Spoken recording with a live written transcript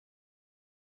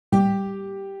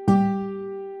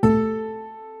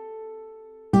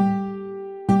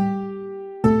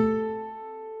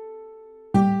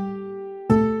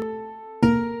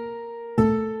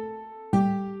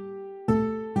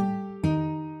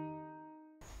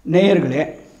நேயர்களே,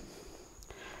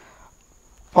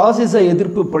 பாசிச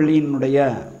எதிர்ப்பு பள்ளியினுடைய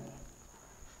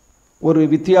ஒரு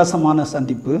வித்தியாசமான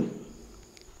சந்திப்பு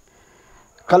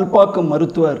கல்பாக்கம்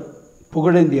மருத்துவர்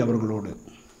புகழேந்தி அவர்களோடு.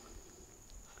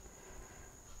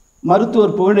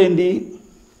 மருத்துவர் புகழேந்தி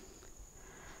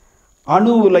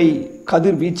அணு உலை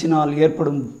கதிர்வீச்சினால்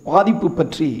ஏற்படும் பாதிப்பு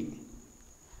பற்றி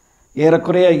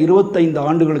ஏறக்குறைய 25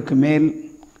 ஆண்டுகளுக்கு மேல்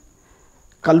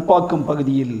கல்பாக்கம்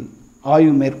பகுதியில்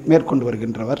ஆய்வு மேற்கொண்டு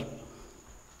வருகின்றவர்.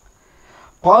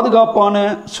 பாதுகாப்பான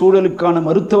சூழலுக்கான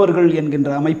மருத்துவர்கள் என்கின்ற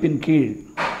அமைப்பின் கீழ்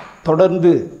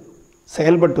தொடர்ந்து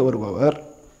செயல்பட்டு வருபவர்.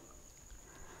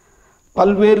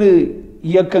 பல்வேறு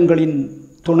இயக்கங்களின்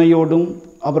துணையோடும்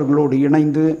அவர்களோடு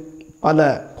இணைந்து பல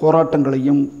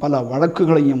போராட்டங்களையும் பல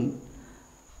வழக்குகளையும்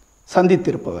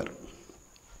சந்தித்திருப்பவர்.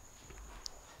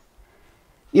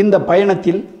 இந்த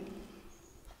பயணத்தில்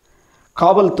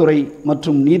காவல்துறை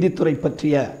மற்றும் நீதித்துறை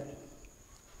பற்றிய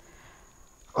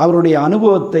அவருடைய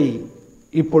அனுபவத்தை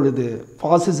இப்பொழுது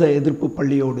பாசிச எதிர்ப்பு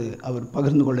பள்ளியோடு அவர்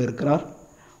பகிர்ந்து கொள்ள இருக்கிறார்.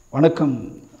 வணக்கம்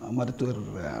மருத்துவர்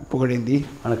புகழேந்தி.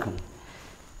 வணக்கம்.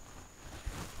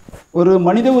 ஒரு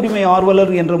மனித உரிமை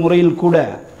ஆர்வலர் என்ற முறையில் கூட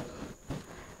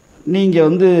நீங்கள்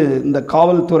இந்த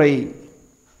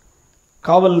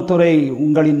காவல்துறை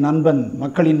உங்களின் நண்பன்,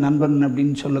 மக்களின் நண்பன்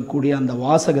அப்படின்னு சொல்லக்கூடிய அந்த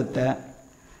வாசகத்தை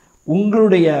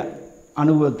உங்களுடைய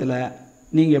அனுபவத்தில்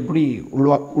நீங்கள் எப்படி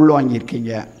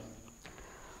உள்வாங்கியிருக்கீங்க?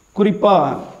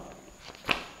 குறிப்பாக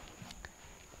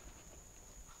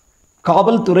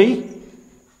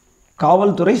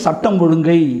காவல்துறை சட்டம்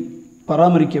ஒழுங்கை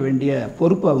பராமரிக்க வேண்டிய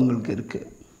பொறுப்பு அவங்களுக்கு இருக்குது.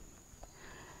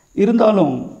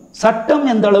 இருந்தாலும் சட்டம்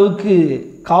எந்த அளவுக்கு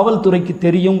காவல்துறைக்கு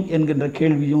தெரியும் என்கின்ற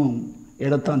கேள்வியும்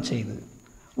எழத்தான் செய்யுது.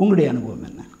 உங்களுடைய அனுபவம்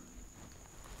என்ன?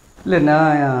 இல்லை,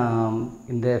 நான்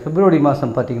இந்த பிப்ரவரி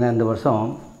மாதம் பார்த்திங்கன்னா இந்த வருஷம்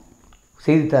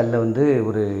செய்தித்தாளில்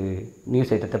ஒரு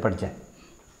நியூஸ் ஐட்டத்தை படித்தேன்.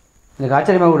 எனக்கு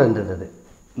ஆச்சரியமாக கூட இருந்தது அது.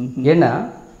 ஏன்னா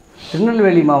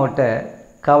திருநெல்வேலி மாவட்ட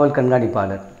காவல்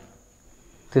கண்காணிப்பாளர்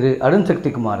திரு அருண்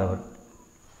சக்திகுமார்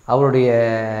அவருடைய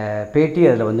பேட்டி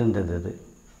அதில் இருந்தது.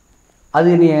 அது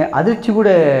என்னைய அதிர்ச்சி கூட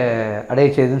அடைய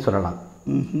செய்யுதுன்னு சொல்லலாம்.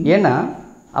 ஏன்னா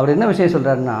அவர் என்ன விஷயம்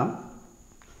சொல்கிறாருன்னா,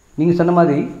 நீங்கள் சொன்ன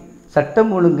மாதிரி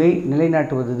சட்டம் ஒழுங்கை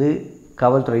நிலைநாட்டுவது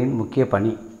காவல்துறையின் முக்கிய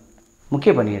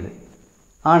பணி அது.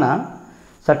 ஆனால்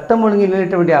சட்டம் ஒழுங்கை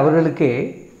நிலைநாட்ட வேண்டிய அவர்களுக்கே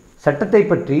சட்டத்தை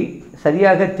பற்றி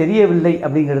சரியாக தெரியவில்லை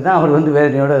அப்படிங்கிறது தான் அவர்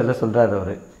வேதனையோடு அதில் சொல்கிறார்.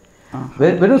 அவர்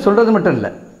வெறும் சொல்கிறது மட்டும் இல்லை,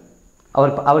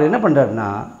 அவர் என்ன பண்ணுறாருன்னா,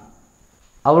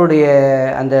 அவருடைய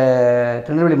அந்த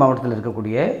திருநெல்வேலி மாவட்டத்தில்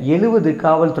இருக்கக்கூடிய 70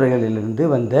 காவல்துறைகளிலிருந்து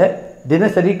வந்த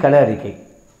தினசரி கள அறிக்கை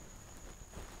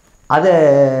அதை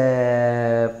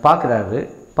பார்க்குறாரு.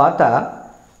 பார்த்தா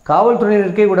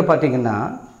காவல்துறையினருக்கே கூட பார்த்திங்கன்னா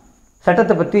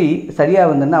சட்டத்தை பற்றி சரியாக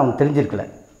அவங்க தெரிஞ்சிருக்கல.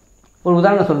 ஒரு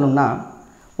உதாரணம் சொல்லணும்னா,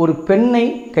 ஒரு பெண்ணை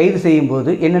கைது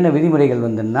செய்யும்போது என்னென்ன விதிமுறைகள்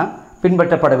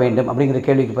பின்பற்றப்பட வேண்டும் அப்படிங்கிற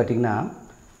கேள்விக்கு பார்த்திங்கன்னா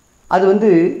அது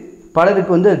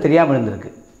பலருக்கு அது தெரியாமல்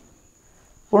இருந்திருக்கு.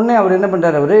 உடனே அவர் என்ன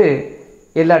பண்ணுறார், அவர்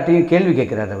எல்லாத்தையும் கேள்வி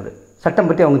கேட்குறாரு. அவர் சட்டம்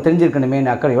பற்றி அவங்க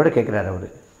தெரிஞ்சிருக்கணுமேனு அக்கறையோடு கேட்குறாரு. அவர்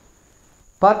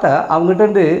பார்த்தா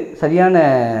அவங்ககிட்ட சரியான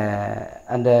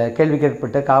அந்த கேள்வி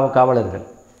கேட்கப்பட்ட காவலர்கள்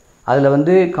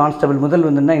அதில் கான்ஸ்டபிள் முதல்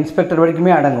இன்ஸ்பெக்டர்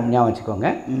வரைக்குமே அடங்கும், ஞாபகம் வச்சுக்கோங்க.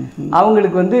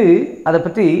 அவங்களுக்கு அதை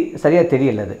பற்றி சரியாக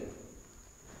தெரியல. அது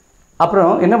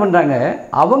அப்புறம் என்ன பண்ணுறாங்க,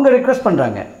 அவங்க ரெக்வஸ்ட்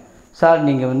பண்ணுறாங்க, சார்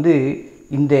நீங்கள்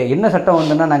இந்த என்ன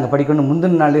சட்டம் நாங்கள் படிக்கணும்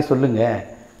முந்தின நாளே சொல்லுங்கள்,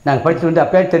 நாங்கள் படித்து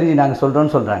அப்பயே தெரிஞ்சு நாங்கள்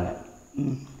சொல்கிறோன்னு சொல்கிறாங்க.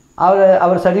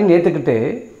 அவர் சரின்னு ஏற்றுக்கிட்டு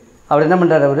அவர் என்ன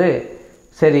பண்ணுறாரு, அவர்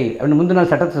சரி அப்படின்னு முந்தின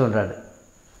நாள் சட்டத்தை சொல்கிறாரு.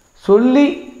 சொல்லி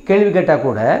கேள்வி கேட்டால்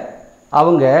கூட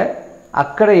அவங்க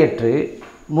அக்கறையற்று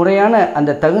முறையான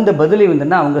அந்த தகுந்த பதிலை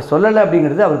அவங்க சொல்லலை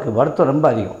அப்படிங்கிறது அவருக்கு வருத்தம் ரொம்ப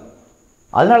அதிகம்.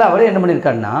 அதனால் அவரே என்ன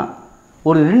பண்ணியிருக்காருன்னா,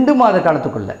 ஒரு 2 மாத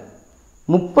காலத்துக்குள்ளே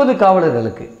 30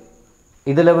 காவலர்களுக்கு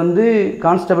இதில்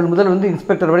கான்ஸ்டபிள் முதல்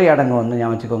இன்ஸ்பெக்டர் வரை அடங்கும்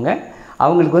ஞாபகம் வச்சுக்கோங்க,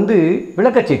 அவங்களுக்கு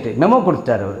விளக்கச்சீட்டு மெமோ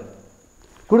கொடுத்துட்டார். அவர்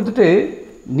கொடுத்துட்டு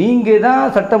நீங்கள் தான்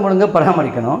சட்டம் ஒழுங்கை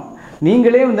பராமரிக்கணும்,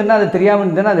 நீங்களே அதை தெரியாமல்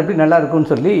இருந்தேன்னா அது எப்படி நல்லா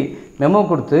இருக்கும்னு சொல்லி மெமோ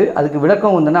கொடுத்து அதுக்கு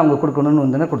விளக்கம் அவங்க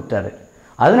கொடுக்கணும்னு கொடுத்தாரு.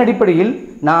 அதன் அடிப்படையில்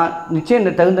நான் நிச்சயம்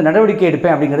தகுந்த நடவடிக்கை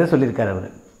எடுப்பேன் அப்படிங்கிறத சொல்லியிருக்கார் அவர்.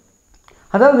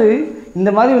 அதாவது இந்த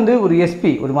மாதிரி ஒரு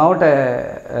எஸ்பி, ஒரு மாவட்ட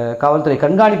காவல்துறை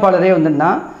கண்காணிப்பாளரே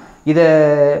இதை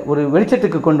ஒரு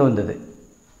வெளிச்சத்துக்கு கொண்டு வந்தது,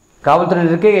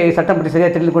 காவல்துறையினருக்கே சட்டம் பற்றி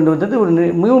சரியாக தெரியல கொண்டு வந்தது ஒரு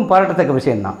மிகவும் பாராட்டத்தக்க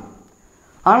விஷயம்தான்.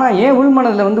 ஆனால் ஏன்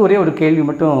உள்மனதில் ஒரே ஒரு கேள்வி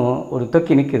மட்டும் ஒரு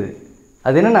தொக்கி நிற்குது.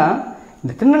 அது என்னென்னா,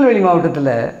 இந்த திருநெல்வேலி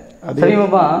மாவட்டத்தில்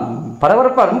சமீபமாக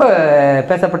பரபரப்பாக ரொம்ப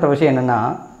பேசப்பட்ட விஷயம் என்னென்னா,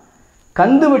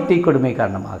 கந்துவட்டி கொடுமை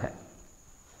காரணமாக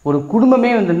ஒரு குடும்பமே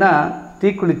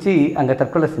தீக்குளித்து அங்கே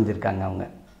தற்கொலை செஞ்சுருக்காங்க அவங்க.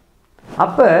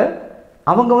 அப்போ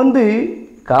அவங்க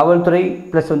காவல்துறை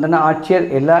ப்ளஸ் ஆட்சியர்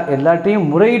எல்லாத்தையும்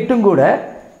முறையிட்டும் கூட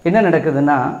என்ன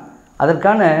நடக்குதுன்னா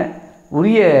அதற்கான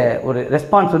உரிய ஒரு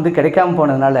ரெஸ்பான்ஸ் வந்து கிடைக்காம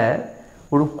போனதுனால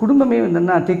ஒரு குடும்பமே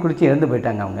வந்துன்னா தீக்குளிச்சு இறந்து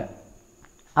போயிட்டாங்க அவங்க.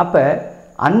 அப்போ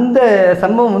அந்த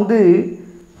சம்பவம் வந்து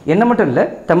என்ன மட்டும் இல்லை,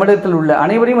 தமிழகத்தில் உள்ள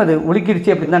அனைவரையும் அது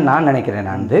ஒழுக்கிடுச்சு அப்படின்னு தான் நான் நினைக்கிறேன்.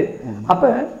 நான் வந்து அப்போ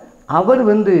அவர்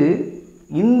வந்து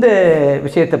இந்த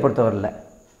விஷயத்தை பொறுத்தவரையில்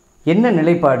என்ன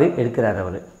நிலைப்பாடு எடுக்கிறார்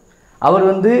அவர்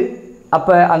வந்து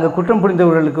அப்போ அங்கே குற்றம்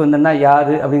புரிந்தவர்களுக்கு வந்துன்னா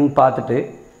யார் அப்படின்னு பார்த்துட்டு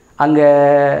அங்கே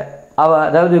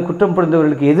அதாவது குற்றம்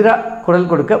புரிந்தவர்களுக்கு எதிராக குரல்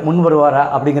கொடுக்க முன் வருவாரா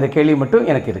அப்படிங்கிற கேள்வி மட்டும்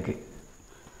எனக்கு இருக்குது.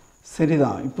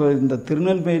 சரிதான். இப்போ இந்த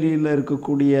திருநெல்வேலியில்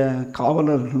இருக்கக்கூடிய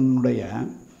காவலர்களுடைய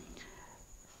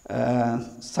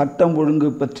சட்டம் ஒழுங்கு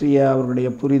பற்றிய அவர்களுடைய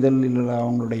புரிதல் இல்லை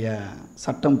அவங்களுடைய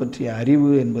சட்டம் பற்றிய அறிவு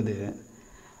என்பது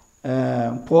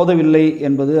போதவில்லை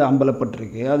என்பது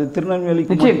அம்பலப்பட்டிருக்கு. அது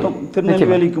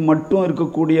திருநெல்வேலிக்கு மட்டும்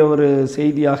இருக்கக்கூடிய ஒரு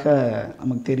செய்தியாக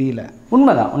நமக்கு தெரியல.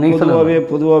 உண்மைதான்.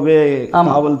 பொதுவாகவே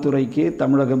காவல்துறைக்கு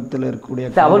தமிழகத்தில் இருக்கக்கூடிய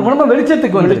அவர் மூலமா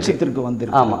வெளிச்சத்திற்கு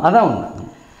வந்திருக்கு. ஆமாம், அதான் உண்மை.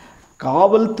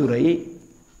 காவல்துறை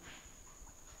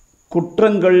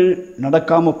குற்றங்கள்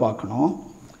நடக்காமல் பார்க்கணும்,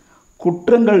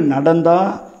 குற்றங்கள் நடந்தால்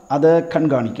அதை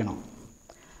கண்காணிக்கணும்.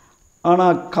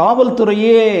 ஆனால்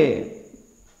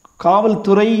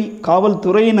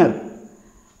காவல்துறையினர்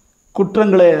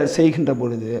குற்றங்களை செய்கின்ற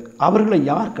பொழுது அவர்களை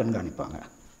யார் கண்காணிப்பாங்க?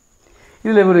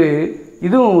 இதில்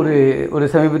இதுவும் ஒரு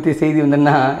சமீபத்திய செய்தி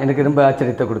வந்துன்னா எனக்கு ரொம்ப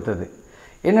ஆச்சரியத்தை கொடுத்தது.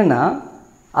 என்னென்னா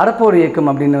அறப்போர் இயக்கம்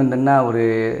அப்படின்னு வந்துன்னா ஒரு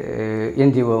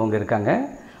என்ஜிஓ அவங்க இருக்காங்க.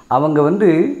 அவங்க வந்து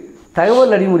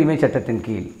தகவல் அடிமுரிமை சட்டத்தின்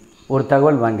கீழ் ஒரு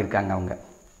தகவல் வாங்கியிருக்காங்க. அவங்க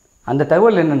அந்த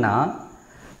தகவல் என்னென்னா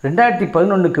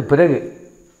 2011க்கு பிறகு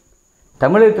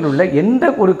தமிழகத்தில் உள்ள எந்த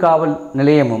ஒரு காவல்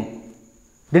நிலையமும்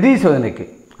திடீர் சோதனைக்கு,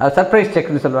 அது சர்ப்ரைஸ்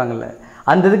செக்னு சொல்லுவாங்கள்ல,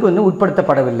 அந்த இதுக்கு வந்து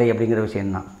உட்படுத்தப்படவில்லை அப்படிங்கிற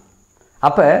விஷயந்தான்.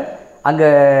 அப்போ அங்கே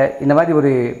இந்த மாதிரி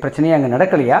ஒரு பிரச்சனையே அங்கே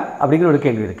நடக்கலையா அப்படிங்கிற ஒரு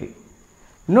கேள்வி இருக்குது.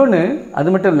 இன்னொன்று,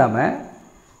 அது மட்டும் இல்லாமல்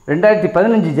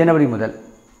 2015 ஜனவரி முதல்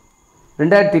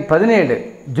 2017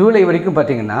 ஜூலை வரைக்கும்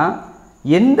பார்த்திங்கன்னா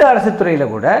எந்த அரசு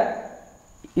துறையில் கூட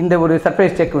இந்த ஒரு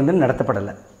சர்ப்ரைஸ் செக் வந்து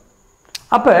நடத்தப்படலை.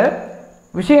 அப்போ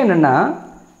விஷயம் என்னென்னா,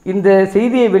 இந்த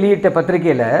செய்தியை வெளியிட்ட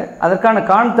பத்திரிகையில் அதற்கான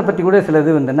காரணத்தை பற்றி கூட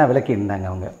சிலது வந்துன்னா விளக்கியிருந்தாங்க.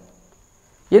 அவங்க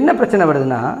என்ன பிரச்சனை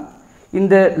வருதுன்னா,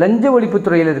 இந்த லஞ்ச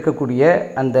ஒழிப்புத்துறையில் இருக்கக்கூடிய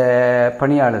அந்த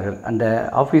பணியாளர்கள், அந்த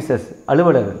ஆஃபீஸர்ஸ்,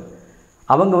 அலுவலர்கள்,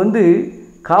 அவங்க வந்து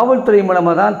காவல்துறை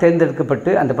மூலமாக தான்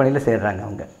தேர்ந்தெடுக்கப்பட்டு அந்த பணியில்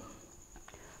சேர்றாங்க.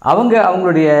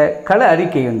 அவங்களுடைய கள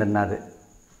அறிக்கை வந்துன்னா அது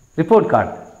ரிப்போர்ட்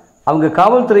கார்டு அவங்க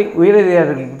காவல்துறை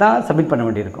உயரதிகாரிகளுக்கு தான் சப்மிட் பண்ண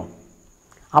வேண்டியிருக்கும்.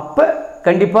 அப்போ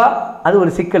கண்டிப்பாக அது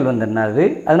ஒரு சிக்கல் வந்துன்னா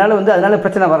அதனால்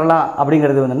பிரச்சனை வரலாம்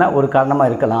அப்படிங்கிறது வந்துன்னா ஒரு காரணமாக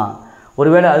இருக்கலாம்.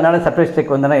 ஒருவேளை அதனால் சர்ப்ரைஸ்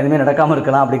செக் வந்தனா எதுவுமே நடக்காமல்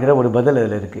இருக்கலாம் அப்படிங்கிற ஒரு பதில்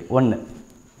அதில் இருக்குது. ஒன்று.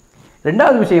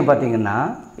 ரெண்டாவது விஷயம் பார்த்திங்கன்னா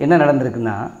என்ன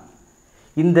நடந்திருக்குன்னா,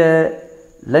 இந்த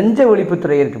லஞ்ச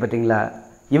ஒழிப்புத்துறை இருக்குது பார்த்திங்களா,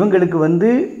 இவங்களுக்கு வந்து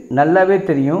நல்லாவே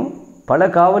தெரியும் பல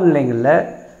காவல் நிலையங்களில்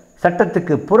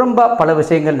சட்டத்துக்கு புறம்பாக பல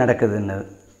விஷயங்கள் நடக்குதுன்னு.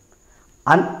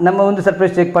 நம்ம வந்து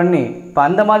சர்ப்ரைஸ் செக் பண்ணி இப்போ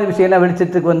அந்த மாதிரி விஷயம்லாம்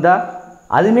வெளிச்சத்துக்கு வந்தால்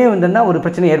அதுவுமே வந்துன்னா ஒரு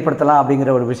பிரச்சனை ஏற்படுத்தலாம் அப்படிங்கிற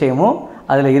ஒரு விஷயமும்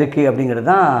அதில் இருக்குது அப்படிங்கிறது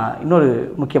தான் இன்னொரு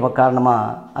முக்கியமாக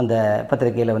காரணமாக அந்த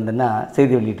பத்திரிகையில் வந்துன்னா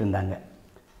செய்தி வெளியிட்டிருந்தாங்க.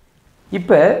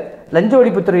 இப்போ லஞ்ச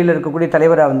ஒழிப்புத்துறையில் இருக்கக்கூடிய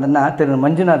தலைவராக வந்துன்னா திரு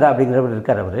மஞ்சுநாதா அப்படிங்கிறவர்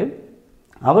இருக்கார்.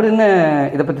 அவர் என்ன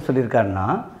இதை பற்றி சொல்லியிருக்காருன்னா,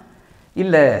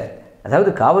 இல்லை அதாவது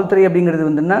காவல்துறை அப்படிங்கிறது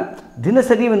வந்துன்னா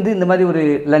தினசரி வந்து இந்த மாதிரி ஒரு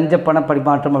லஞ்ச பண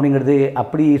பரிமாற்றம் அப்படிங்கிறது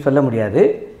அப்படி சொல்ல முடியாது.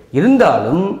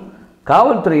 இருந்தாலும்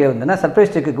காவல்துறையை வந்துன்னா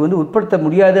சர்ப்ரைஸ் செக்குக்கு வந்து உட்படுத்த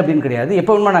முடியாது அப்படின்னு கிடையாது,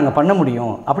 எப்போ வேணுமா நாங்கள் பண்ண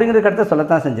முடியும் அப்படிங்கிற கருத்தை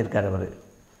சொல்லத்தான் செஞ்சுருக்கார் அவர்.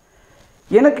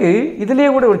 எனக்கு இதிலேயே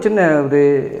கூட ஒரு சின்ன ஒரு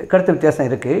கருத்து வித்தியாசம்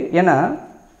இருக்குது. ஏன்னா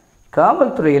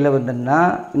காவல்துறையில் வந்துன்னா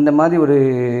இந்த மாதிரி ஒரு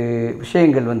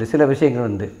விஷயங்கள் வந்து சில விஷயங்கள்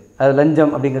வந்து அது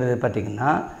லஞ்சம் அப்படிங்கிறது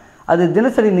பார்த்திங்கன்னா அது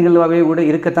தினசரி நிகழ்வாகவே கூட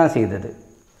இருக்கத்தான் செய்தது.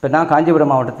 இப்போ நான்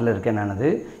காஞ்சிபுரம் மாவட்டத்தில் இருக்கேன். நானது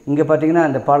இங்கே பார்த்திங்கன்னா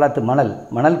அந்த பாலாத்து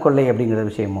மணல் கொள்ளை அப்படிங்கிற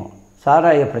விஷயமோ,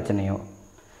 சாராய பிரச்சனையோ,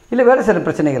 இல்லை வேறு சில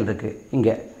பிரச்சனைகள் இருக்குது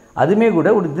இங்கே, அதுவுமே கூட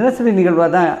ஒரு தினசரி நிகழ்வாக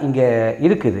தான் இங்கே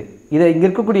இருக்குது. இதை இங்கே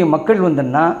இருக்கக்கூடிய மக்கள்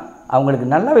வந்துன்னா அவங்களுக்கு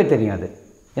நல்லாவே தெரியும் அது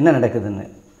என்ன நடக்குதுன்னு.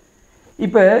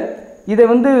 இப்போ இதை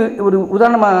வந்து ஒரு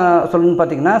உதாரணமாக சொல்லணும்னு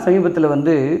பார்த்திங்கன்னா, சமீபத்தில்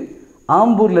வந்து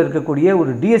ஆம்பூரில் இருக்கக்கூடிய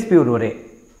ஒரு டிஎஸ்பி ஒருவரே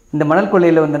இந்த மணல்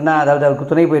கொள்ளையில் வந்துன்னா, அதாவது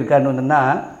அவருக்கு துணை போயிருக்காருன்னு வந்துன்னா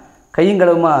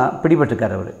கையங்களவுமாக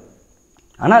பிடிபட்டிருக்கார் அவர்.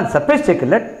 ஆனால் அது சர்ப்ரைஸ்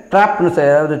செக்கில்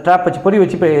அதாவது ட்ராப் வச்சு பொறி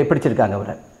வச்சு பிடிச்சிருக்காங்க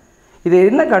அவரை. இது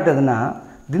என்ன காட்டுதுன்னா,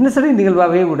 தினசரி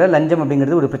நிகழ்வாகவே கூட லஞ்சம்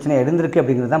அப்படிங்கிறது ஒரு பிரச்சனையாக இருந்திருக்கு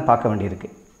அப்படிங்கிறது தான் பார்க்க வேண்டியிருக்கு.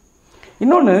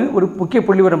 இன்னொன்று ஒரு முக்கிய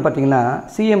புள்ளிவரம் பார்த்திங்கன்னா,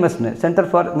 சிஎம்எஸ்னு சென்டர்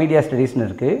ஃபார் மீடியா ஸ்டடீஸ்னு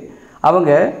இருக்குது.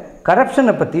 அவங்க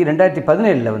கரப்ஷனை பற்றி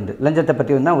 2017 வந்து லஞ்சத்தை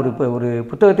பற்றி வந்து ஒரு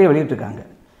புத்தகத்தையே வெளியிட்டிருக்காங்க.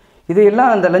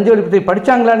 இதையெல்லாம் அந்த லஞ்ச ஒழிப்புத்துறை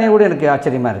படித்தாங்களானே கூட எனக்கு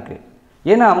ஆச்சரியமாக இருக்குது.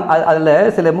 ஏன்னா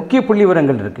அதில் சில முக்கிய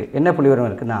புள்ளிவிவரங்கள் இருக்குது. என்ன புள்ளிவிவரம்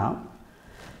இருக்குன்னா,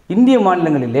 இந்திய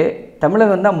மாநிலங்களிலே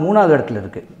தமிழகம் தான் 3வது இடத்துல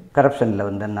இருக்குது கரப்ஷனில்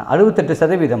வந்துன்னா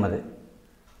 68%. அது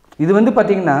இது வந்து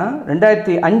பார்த்திங்கன்னா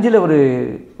 2005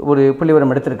 ஒரு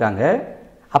புள்ளிவிவரம் எடுத்திருக்காங்க.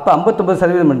 அப்போ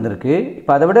 59% இருந்திருக்கு.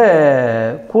 இப்போ அதை விட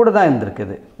கூட தான்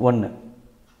இருந்திருக்குது. ஒன்று.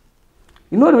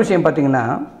 இன்னொரு விஷயம் பார்த்திங்கன்னா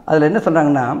அதில் என்ன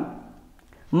சொல்கிறாங்கன்னா,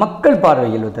 மக்கள்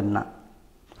பார்வையில் வந்துன்னா,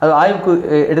 அது ஆய்வுக்கு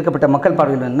எடுக்கப்பட்ட மக்கள்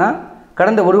பார்வையில் வந்துன்னா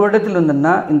கடந்த ஒரு வருடத்தில்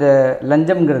வந்துன்னா இந்த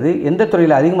லஞ்சம்ங்கிறது எந்த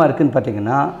துறையில் அதிகமாக இருக்குதுன்னு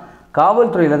பார்த்திங்கன்னா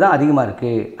காவல்துறையில் தான் அதிகமாக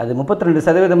இருக்குது. அது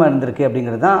 32% இருந்திருக்கு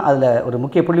அப்படிங்கிறது தான் அதில் ஒரு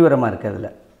முக்கிய புள்ளிவிவரமாக இருக்குது.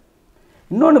 அதில்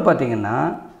இன்னொன்று பார்த்திங்கன்னா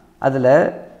அதில்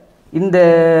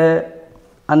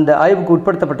அந்த ஆய்வுக்கு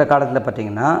உட்படுத்தப்பட்ட காலத்தில்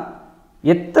பார்த்திங்கன்னா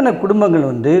எத்தனை குடும்பங்கள்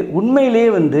வந்து உண்மையிலேயே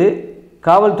வந்து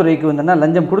காவல்துறைக்கு வந்துன்னா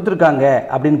லஞ்சம் கொடுத்துருக்காங்க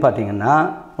அப்படின்னு பார்த்திங்கன்னா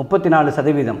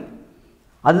 34%.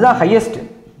 அதுதான் ஹையஸ்ட்டு.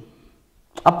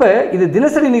 அப்போ இது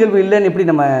தினசரி நிகழ்வு இல்லைன்னு எப்படி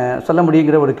நம்ம சொல்ல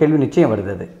முடியுங்கிற ஒரு கேள்வி நிச்சயம்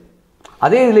வருது. அது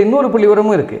அதே இதில் இன்னொரு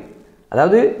புள்ளிவிவரமும் இருக்குது.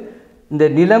 அதாவது இந்த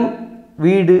நிலம்,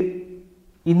 வீடு,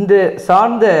 இந்த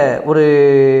சார்ந்த ஒரு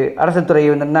அரசு துறை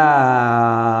வந்துன்னா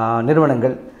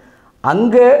நிறுவனங்கள்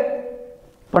அங்கே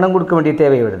பணம் கொடுக்க வேண்டிய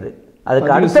தேவை வருது.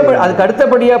 அதுக்கு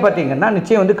அடுத்தபடியாக பார்த்திங்கன்னா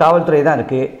நிச்சயம் வந்து காவல்துறை தான்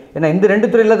இருக்குது. ஏன்னா இந்த 2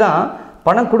 துறையில் தான்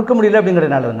பணம் கொடுக்க முடியல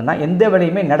அப்படிங்கிறதுனால வந்துன்னா எந்த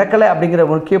வேலையுமே நடக்கலை அப்படிங்கிற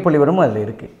முக்கிய புள்ளிவிவரமும் அதில்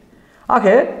இருக்குது.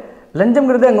 ஆக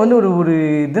லஞ்சம்ங்கிறது அங்கே வந்து ஒரு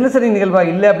தினசரி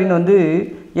நிகழ்வாக இல்லை அப்படின்னு வந்து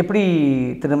எப்படி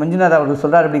திரு மஞ்சுநாத் அவர்கள்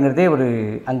சொல்கிறார் அப்படிங்கிறதே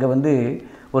அங்கே வந்து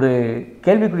ஒரு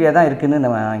கேள்விக்குறியாக தான் இருக்குதுன்னு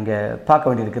நம்ம இங்கே பார்க்க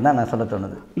வேண்டியிருக்குன்னு தான் நான் சொல்ல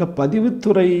தோணுது. இல்லை,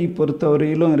 பதிவுத்துறை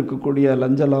பொறுத்தவரையிலும் இருக்கக்கூடிய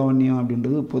லஞ்ச லாவண்யம்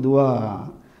அப்படின்றது பொதுவாக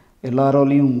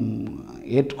எல்லாராலையும்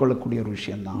ஏற்றுக்கொள்ளக்கூடிய ஒரு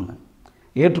விஷயந்தான்.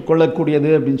 ஏற்றுக்கொள்ளக்கூடியது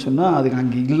அப்படின்னு சொன்னால் அது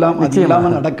அங்கே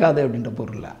இல்லாமல் நடக்காது அப்படின்ற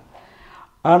பொருள்.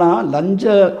 ஆனால்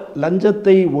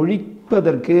லஞ்சத்தை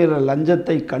ஒழிப்பதற்கு,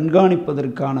 லஞ்சத்தை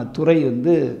கண்காணிப்பதற்கான துறை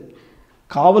வந்து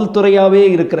காவல்துறையாகவே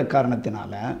இருக்கிற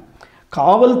காரணத்தினால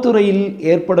காவல்துறையில்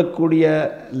ஏற்படக்கூடிய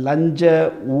லஞ்ச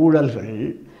ஊழல்கள்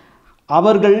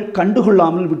அவர்கள்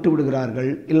கண்டுகொள்ளாமல் விட்டு விடுகிறார்கள்.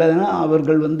 இல்லைன்னா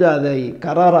அவர்கள் வந்து அதை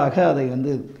கராராக அதை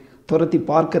வந்து துரத்தி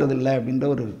பார்க்கறதில்லை அப்படின்ற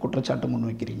ஒரு குற்றச்சாட்டை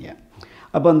முன்வைக்கிறீங்க.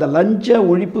 அப்போ அந்த லஞ்ச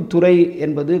ஒழிப்புத்துறை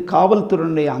என்பது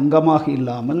காவல்துறையினுடைய அங்கமாக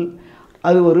இல்லாமல்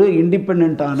அது ஒரு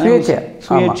இண்டிபெண்டான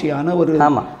சுயேட்சையான ஒரு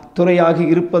துறையாக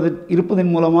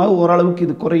இருப்பதன் மூலமாக ஓரளவுக்கு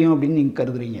இது குறையும் அப்படின்னு நீங்கள்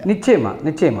கருதுறீங்க?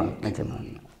 நிச்சயமாக.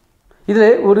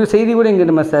 இதில் ஒரு செய்தி கூட இங்கே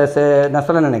நான்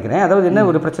சொல்ல நினைக்கிறேன். அதாவது என்ன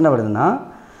ஒரு பிரச்சனை வருதுன்னா,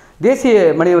 தேசிய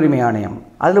மனித உரிமை ஆணையம்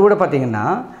அதில் கூட பார்த்திங்கன்னா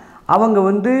அவங்க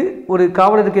வந்து ஒரு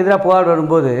காவலருக்கு எதிராக புகார்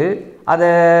வரும்போது அதை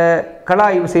கள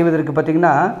ஆய்வு செய்வதற்கு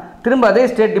பார்த்திங்கன்னா திரும்ப அதே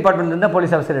ஸ்டேட் டிபார்ட்மெண்ட்லேருந்து தான்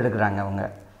போலீஸ் ஆஃபீஸர் எடுக்கிறாங்க அவங்க.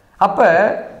 அப்போ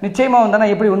நிச்சயமாக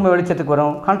வந்தால் எப்படி உண்மை வெளிச்சத்துக்கு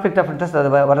வரும்? கான்ஃப்ளிக்ட் ஆஃப் இன்ட்ரெஸ்ட் அது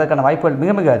வர்றதுக்கான வாய்ப்புகள்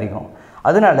மிக மிக அதிகம்.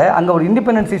 அதனால் அங்கே ஒரு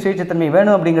இண்டிபெண்டன்சி, சுயேட்சைத்தன்மை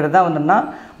வேணும் அப்படிங்கிறது தான் வந்துன்னா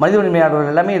மனித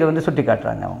உரிமையாளர்கள் எல்லாமே இதை வந்து சுட்டி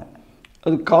காட்டுறாங்க அவங்க.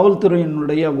 அது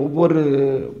காவல்துறையினுடைய ஒவ்வொரு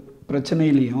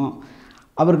பிரச்சனையிலையும்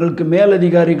அவர்களுக்கு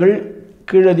மேலதிகாரிகள்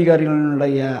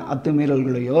கீழதிகாரிகளுடைய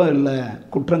அத்துமீறல்களையோ இல்லை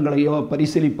குற்றங்களையோ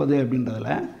பரிசீலிப்பது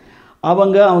அப்படின்றதில்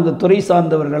அவங்க துறை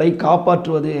சார்ந்தவர்களை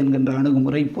காப்பாற்றுவது என்கின்ற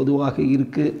அணுகுமுறை பொதுவாக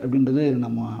இருக்குது அப்படின்றது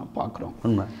நம்ம பார்க்குறோம்.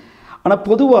 உண்மை. ஆனால்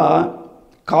பொதுவாக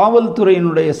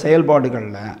காவல்துறையினுடைய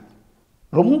செயல்பாடுகளில்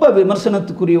ரொம்ப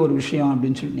விமர்சனத்துக்குரிய ஒரு விஷயம்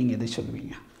அப்படின்னு சொல்லி நீங்கள் எதை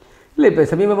சொல்லுவீங்க? இல்லை, இப்போ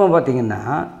சமீபமாக பார்த்திங்கன்னா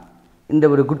இந்த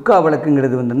ஒரு குட்கா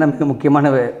வழக்குங்கிறது வந்துன்னா மிக முக்கியமான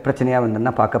பிரச்சனையாக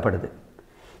வந்துன்னா பார்க்கப்படுது.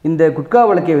 இந்த குட்கா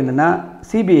வழக்கை வந்துன்னா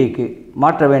சிபிஐக்கு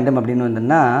மாற்ற வேண்டும் அப்படின்னு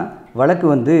வந்துன்னா வழக்கு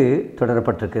வந்து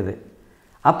தொடரப்பட்டிருக்குது.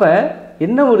 அப்போ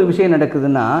என்ன ஒரு விஷயம்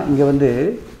நடக்குதுன்னா, இங்கே வந்து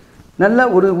நல்லா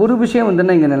ஒரு விஷயம்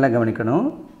வந்துன்னா இங்கே நல்லா கவனிக்கணும்.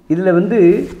 இதில் வந்து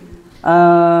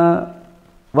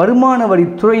வருமான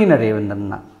வரித்துறையினரே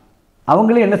வந்துன்னா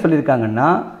அவங்களே என்ன சொல்லியிருக்காங்கன்னா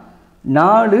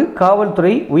 4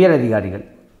 காவல்துறை உயர் அதிகாரிகள்,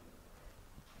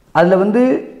 அதில் வந்து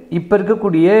இப்போ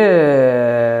இருக்கக்கூடிய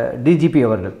டிஜிபி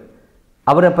அவர்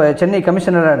அப்போ சென்னை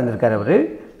கமிஷனராக இருந்திருக்கார் அவர்.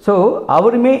 ஸோ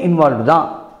அவருமே இன்வால்வ்டு தான்.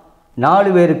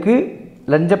 4 பேருக்கு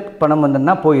லஞ்ச பணம்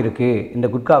வந்துன்னா போயிருக்கு இந்த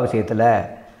குட்கா விஷயத்தில்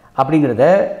அப்படிங்கிறத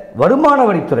வருமான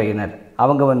வரித்துறையினர்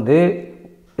அவங்க வந்து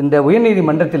இந்த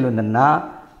உயர்நீதிமன்றத்தில் வந்துன்னா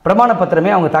பிரமாண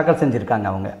பத்திரமே அவங்க தாக்கல் செஞ்சுருக்காங்க.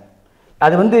 அவங்க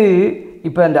அது வந்து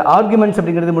இப்போ அந்த ஆர்குமெண்ட்ஸ்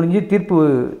அப்படிங்கிறது முடிஞ்சு தீர்ப்பு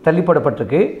தள்ளி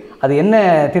போடப்பட்டிருக்கு. அது என்ன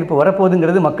தீர்ப்பு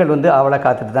வரப்போகுதுங்கிறது மக்கள் வந்து அவளை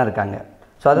காத்துட்டு தான் இருக்காங்க.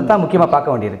 ஸோ அதை தான் முக்கியமாக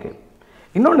பார்க்க வேண்டியிருக்கு.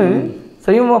 இன்னொன்று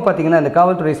சமீபமாக பார்த்திங்கன்னா இந்த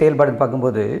காவல்துறை செயல்பாடு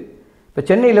பார்க்கும்போது இப்போ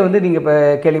சென்னையில் வந்து நீங்கள் இப்போ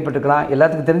கேள்விப்பட்டிருக்கலாம்,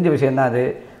 எல்லாத்துக்கும் தெரிஞ்ச விஷயந்தான் அது.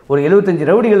 ஒரு 75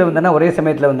 ரவுடிகளை வந்தோன்னா ஒரே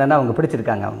சமயத்தில் வந்தோன்னா அவங்க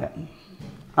பிடிச்சிருக்காங்க அவங்க.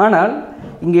 ஆனால்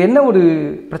இங்கே என்ன ஒரு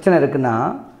பிரச்சனை இருக்குன்னா,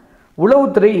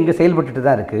 உளவுத்துறை இங்கே செயல்பட்டுட்டு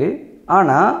தான் இருக்குது.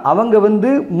 ஆனால் அவங்க வந்து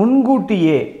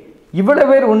முன்கூட்டியே இவ்வளோ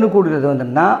பேர் ஒன்று கூடுறது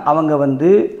வந்துன்னா அவங்க வந்து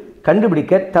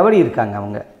கண்டுபிடிக்க தவறி இருக்காங்க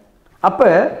அவங்க.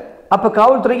 அப்போ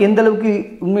காவல்துறை எந்த அளவுக்கு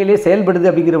உண்மையிலே செயல்படுது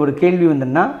அப்படிங்கிற ஒரு கேள்வி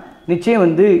வந்துன்னா நிச்சயம்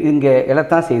வந்து இங்கே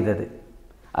எழத்தான் செய்தது.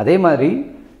 அதே மாதிரி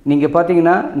நீங்கள்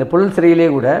பார்த்தீங்கன்னா இந்த புழல் சிறையிலே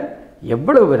கூட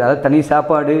எவ்வளவு பேர், அதாவது தனி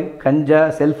சாப்பாடு, கஞ்சா,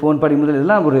 செல்ஃபோன் படிமுதல்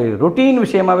இதெல்லாம் ஒரு ரொட்டீன்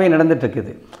விஷயமாகவே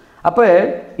நடந்துகிட்ருக்குது. அப்போ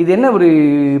இது என்ன ஒரு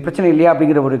பிரச்சனை இல்லையா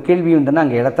அப்படிங்கிற ஒரு கேள்வி வந்துன்னா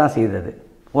அங்கே எழத்தான் செய்தது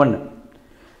ஒன்று.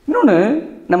 இன்னொன்று,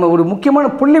 நம்ம ஒரு முக்கியமான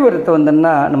புள்ளி விவரத்தை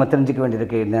வந்தோன்னா நம்ம தெரிஞ்சுக்க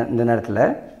வேண்டியிருக்கு இந்த நேரத்தில்.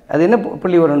 அது என்ன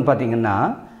புள்ளி விவரம்னு பார்த்தீங்கன்னா,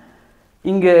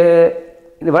 இங்கே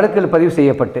இந்த வழக்குகள் பதிவு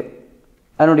செய்யப்பட்டு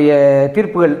அதனுடைய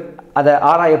தீர்ப்புகள் அதை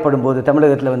ஆராயப்படும் போது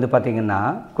தமிழகத்தில் வந்து பார்த்திங்கன்னா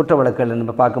குற்ற வழக்குகள்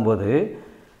நம்ம பார்க்கும்போது,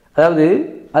 அதாவது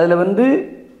அதில் வந்து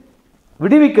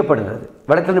விடுவிக்கப்படுறது,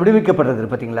 வழக்கில் விடுவிக்கப்படுறது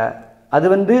பார்த்திங்களா, அது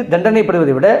வந்து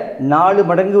தண்டனைப்படுவதை விட 4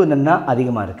 மடங்கு வந்துன்னா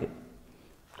அதிகமாக இருக்குது.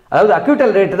 அதாவது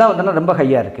அக்யூட்டல் ரேட்டு தான் வந்துன்னா ரொம்ப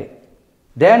ஹையாக இருக்குது.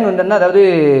 தேன் வந்துன்னா அதாவது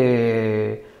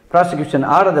ப்ராசிக்யூஷன்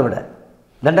ஆறதை விட,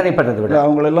 தண்டனைப்படுறதை விட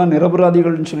அவங்களெல்லாம்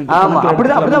நிரபராதிகள்னு சொல்லிட்டு ஆமாம்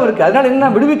அப்படிதான் இருக்குது. அதனால் என்ன,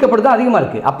 விடுவிக்கப்படுறது அதிகமாக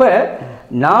இருக்குது. அப்போ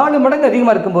 4 மடங்கு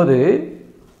அதிகமாக இருக்கும்போது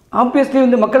ஆப்வியஸ்லி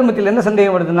வந்து மக்கள் மத்தியில் என்ன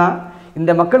சந்தேகம் வருதுன்னா,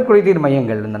 இந்த மக்கள் குறைதீர்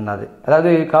மையங்கள் வந்துன்னாது,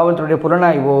 அதாவது காவல்துறையுடைய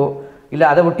புலனாய்வோ இல்லை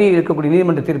அதை ஒட்டி இருக்கக்கூடிய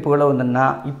நீதிமன்ற தீர்ப்புகளோ வந்துன்னா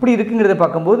இப்படி இருக்குங்கிறத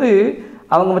பார்க்கும்போது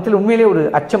அவங்க மத்தியில் உண்மையிலே ஒரு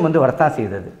அச்சம் வந்து வரத்தான்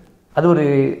செய்தது. அது ஒரு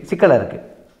சிக்கலாக இருக்குது.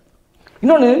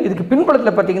 இன்னொன்று, இதுக்கு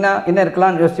பின்புலத்தில் பார்த்திங்கன்னா என்ன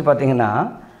இருக்கலாம்னு யோசித்து பார்த்தீங்கன்னா,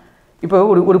 இப்போ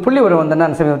ஒரு புள்ளி வரம் வந்தேன்னா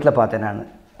அந்த சமீபத்தில் பார்த்தேன் நான்.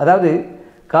 அதாவது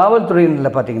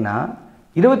காவல்துறையினில் பார்த்திங்கன்னா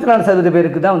 24%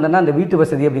 பேருக்கு தான் வந்தோன்னா அந்த வீட்டு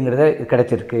வசதி அப்படிங்கிறத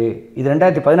கிடச்சிருக்கு. இது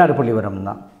 2016 புள்ளி வரம்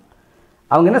தான்.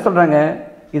 அவங்க என்ன சொல்கிறாங்க,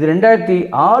 இது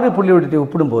 2006 புள்ளி விடத்தை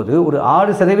ஒப்பிடும்போது ஒரு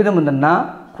 6% வந்தோன்னா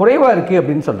குறைவாக இருக்குது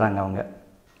அப்படின்னு சொல்கிறாங்க அவங்க.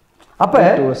 அப்போ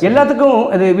எல்லாத்துக்கும்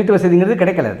அது வீட்டு வசதிங்கிறது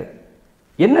கிடைக்கல. அது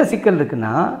என்ன சிக்கல்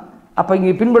இருக்குன்னா, அப்போ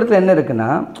இங்கே பின்புலத்தில் என்ன இருக்குன்னா,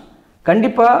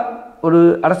 கண்டிப்பாக ஒரு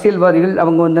அரசியல்வாதிகள்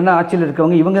அவங்க வந்தோன்னா ஆட்சியில்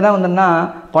இருக்கவங்க இவங்க தான் வந்தோன்னா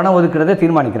பணம் ஒதுக்குறதை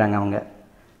தீர்மானிக்கிறாங்க. அவங்க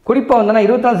குறிப்பாக வந்தோன்னா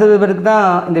 24% பேருக்கு தான்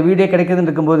இந்த வீடே கிடைக்குதுன்னு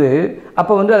இருக்கும்போது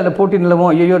அப்போ வந்து அதில் போட்டி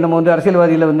நிலவும், ஐயோ நம்ம வந்து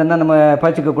அரசியல்வாதிகளை வந்தோன்னா நம்ம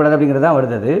பாய்ச்சிக்கக்கூடாது அப்படிங்கிறது தான்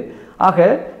வருது. ஆக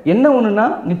என்ன ஒன்றுனா,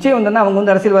 நிச்சயம் வந்தோன்னா அவங்க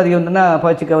வந்து அரசியல்வாதிகள் வந்தோன்னா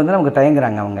பாய்ச்சிக்க வந்து அவங்க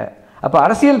தயங்குறாங்க. அவங்க அப்போ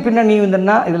அரசியல் பின்னணி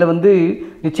வந்தோன்னா இதில் வந்து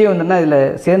நிச்சயம் வந்தோன்னா இதில்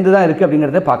சேர்ந்து தான் இருக்குது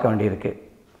அப்படிங்கிறத பார்க்க வேண்டியிருக்கு.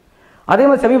 அதே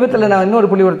மாதிரி சமீபத்தில் நான் இன்னொரு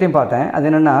புள்ளிவரத்தையும் பார்த்தேன். அது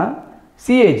என்னென்னா,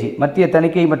 சிஏஜி மத்திய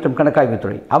தணிக்கை மற்றும்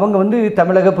கணக்காய்வுத்துறை அவங்க வந்து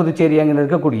தமிழக புதுச்சேரி அங்கே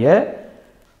இருக்கக்கூடிய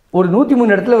ஒரு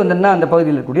 103 இடத்துல வந்தோன்னா அந்த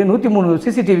பகுதியில் இருக்கக்கூடிய 103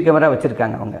 சிசிடிவி கேமரா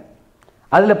வச்சுருக்காங்க அவங்க.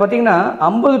 அதில் பார்த்திங்கன்னா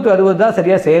 50 to 60 தான்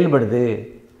சரியாக செயல்படுது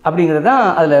அப்படிங்கிறது தான்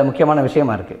அதில் முக்கியமான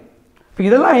விஷயமா இருக்குது. இப்போ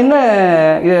இதெல்லாம் என்ன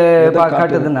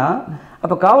காட்டுதுன்னா,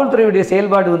 அப்போ காவல்துறையுடைய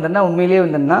செயல்பாடு வந்தோன்னா உண்மையிலேயே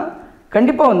வந்தோன்னா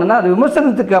கண்டிப்பாக வந்தோன்னா அது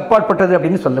விமர்சனத்துக்கு அப்பாற்பட்டது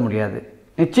அப்படின்னு சொல்ல முடியாது.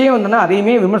 நிச்சயம் வந்தோன்னா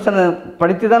அதையுமே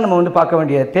விமர்சனப்படுத்தி தான் நம்ம வந்து பார்க்க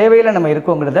வேண்டிய தேவையில் நம்ம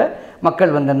இருக்கோங்கிறத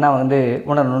மக்கள் வந்தோன்னா வந்து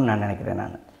உணரணும்னு நான் நினைக்கிறேன்.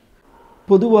 நான்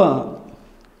பொதுவாக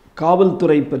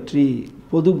காவல்துறை பற்றி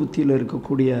பொது புத்தியில்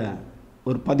இருக்கக்கூடிய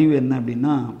ஒரு பதிவு என்ன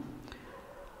அப்படின்னா,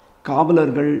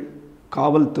 காவலர்கள்,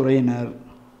 காவல்துறையினர்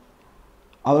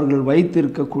அவர்கள்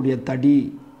வைத்திருக்கக்கூடிய தடி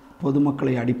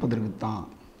பொதுமக்களை அடிப்பதற்கு தான்,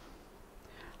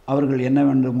 அவர்கள் என்ன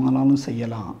வேண்டுமானாலும்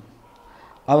செய்யலாம்,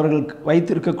 அவர்கள்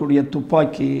வைத்திருக்கக்கூடிய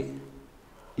துப்பாக்கி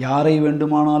யாரை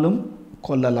வேண்டுமானாலும்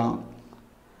கொல்லலாம்,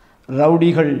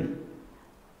 ரவுடிகள்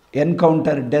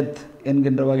என்கவுண்டர் டெத்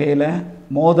என்கின்ற வகையில்,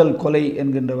 மோதல் கொலை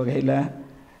என்கின்ற வகையில்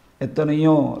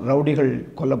எத்தனையோ ரவுடிகள்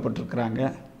கொல்லப்பட்டிருக்கிறாங்க.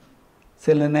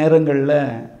 சில நேரங்களில்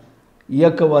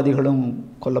இயக்கவாதிகளும்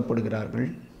கொல்லப்படுகிறார்கள்.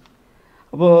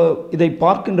 அப்போது இதை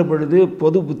பார்க்கின்ற பொழுது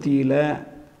பொது புத்தியில்,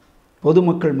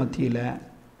 பொதுமக்கள் மத்தியில்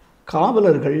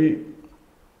காவலர்கள்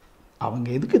அவங்க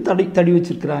எதுக்கு தடி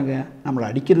வச்சுருக்கிறாங்க, நம்மளை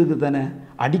அடிக்கிறதுக்கு தானே,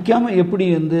 அடிக்காமல் எப்படி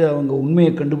வந்து அவங்க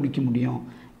உண்மையை கண்டுபிடிக்க முடியும்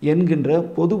என்கின்ற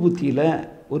பொது புத்தியில்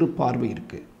ஒரு பார்வை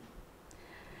இருக்குது.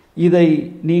 இதை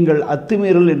நீங்கள்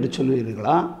அத்துமீறல் என்று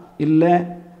சொல்வீர்களா, இல்லை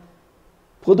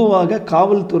பொதுவாக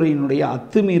காவல்துறையினுடைய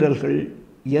அத்துமீறல்கள்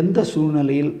எந்த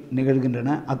சூழ்நிலையில்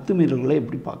நிகழ்கின்றன, அத்துமீறல்களை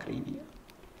எப்படி பார்க்குறீங்க?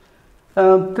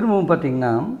 திரும்பவும்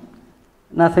பார்த்திங்கன்னா,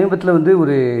 நான் சமீபத்தில் வந்து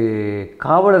ஒரு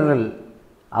காவலர்கள்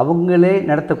அவங்களே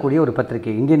நடத்தக்கூடிய ஒரு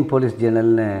பத்திரிக்கை, இந்தியன் போலீஸ்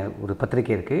ஜேர்னல்னு ஒரு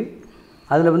பத்திரிக்கை இருக்குது.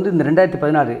 அதில் வந்து இந்த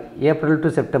 2016 ஏப்ரல் டு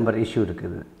செப்டம்பர் இஷ்யூ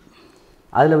இருக்குது.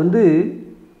 அதில் வந்து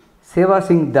சேவா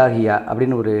சிங் தாஹியா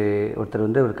அப்படின்னு ஒருத்தர்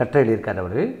வந்து ஒரு கட்டுரை எழுதியிருக்கார்.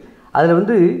 அவர் அதில்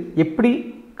வந்து எப்படி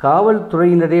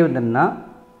காவல்துறையினரே வந்தோன்னா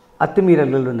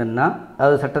அத்துமீறல்கள் வந்தோன்னா,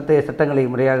 அதாவது சட்டங்களை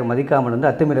முறையாக மதிக்காமல் வந்து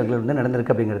அத்துமீறல்கள் வந்து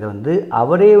நடந்திருக்கு அப்படிங்கிறத வந்து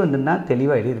அவரே வந்துன்னா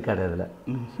தெளிவாக எழுதியிருக்காரு.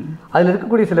 அதில்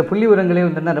இருக்கக்கூடிய சில புள்ளி விவரங்களே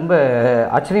வந்துன்னா ரொம்ப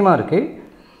ஆச்சரியமாக இருக்குது.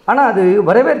 ஆனால் அது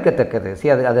வரவேற்கத்தக்கது.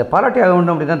 அதை பாராட்டி ஆக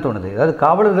வேண்டும் அப்படி தான் தோணுது. அதாவது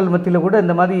காவலர்கள் மத்தியில் கூட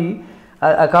இந்த மாதிரி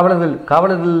காவலர்கள்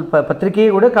பத்திரிகையே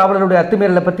கூட காவலருடைய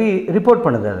அத்துமீறலை பற்றி ரிப்போர்ட்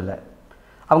பண்ணுது. அதில்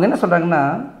அவங்க என்ன சொல்கிறாங்கன்னா,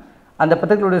 அந்த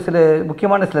பத்திரிகையுடைய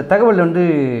சில தகவல் வந்து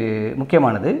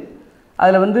முக்கியமானது.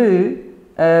 அதில் வந்து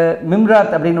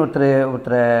மிம்ராத் அப்படின்னு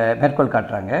ஒருத்தரை மேற்கோள்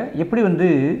காட்டுறாங்க. எப்படி வந்து,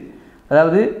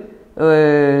 அதாவது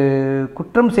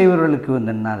குற்றம் செய்பவர்களுக்கு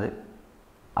வந்துன்னா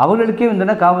அவர்களுக்கே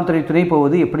வந்துன்னா காவல்துறை துணை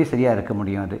போவது எப்படி சரியாக இருக்க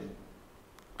முடியும்? அது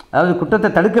அதாவது குற்றத்தை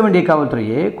தடுக்க வேண்டிய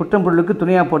காவல்துறையே குற்றம் பொருளுக்கு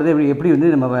துணையாக போகிறது எப்படி வந்து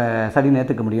நம்ம சரி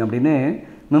நேர்த்துக்க முடியும் அப்படின்னு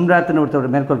மிம்ராத்துன்னு ஒருத்தரோட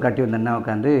மேற்கோள் காட்டி வந்தோன்னா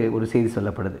உட்காந்து ஒரு செய்தி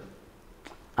சொல்லப்படுது.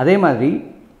 அதே மாதிரி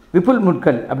விபுல்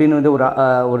முட்கல் அப்படின்னு வந்து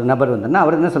ஒரு நபர் வந்தோன்னா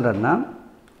அவர் என்ன சொல்கிறாருன்னா,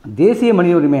 தேசிய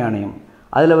மனித உரிமை ஆணையம்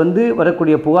அதில் வந்து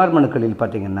வரக்கூடிய புகார் மனுக்களில்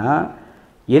பார்த்திங்கன்னா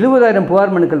 70,000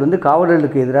 புகார் மனுக்கள் வந்து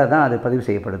காவலர்களுக்கு எதிராக தான் அது பதிவு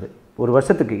செய்யப்படுது. ஒரு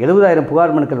வருஷத்துக்கு 70,000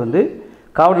 புகார் மனுக்கள் வந்து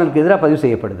காவலர்களுக்கு எதிராக பதிவு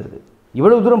செய்யப்படுது.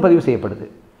 இவ்வளவு தூரம் பதிவு செய்யப்படுது.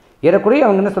 ஏறக்குறைய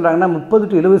அவங்க என்ன சொல்கிறாங்கன்னா 30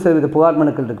 to 70% புகார்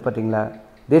மனுக்கள் இருக்குது பார்த்திங்களா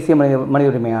தேசிய மனித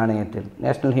உரிமை ஆணையத்தில்,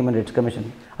 நேஷனல் ஹியூமன் ரைட்ஸ் கமிஷன்,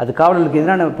 அது காவலர்களுக்கு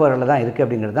எதிரான புகாரில் தான் இருக்குது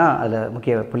அப்படிங்கிறது தான் அதில்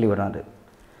முக்கிய புள்ளி வரும். அது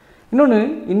இன்னொன்று,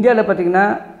 இந்தியாவில் பார்த்திங்கன்னா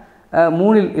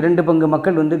 3/2 பங்கு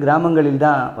மக்கள் வந்து கிராமங்களில்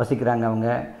தான் வசிக்கிறாங்க.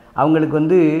 அவங்களுக்கு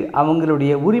வந்து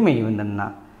அவங்களுடைய உரிமை வந்துன்னா,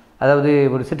 அதாவது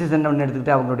ஒரு சிட்டிசன்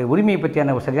எடுத்துக்கிட்டு அவங்களுடைய உரிமையை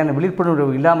பற்றியான ஒரு சரியான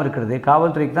விழிப்புணர்வு இல்லாமல் இருக்கிறது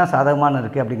காவல்துறைக்கு தான் சாதகமான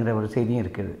இருக்குது அப்படிங்கிற ஒரு செய்தியும்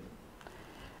இருக்குது.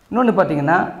 இன்னொன்று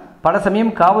பார்த்திங்கன்னா, பல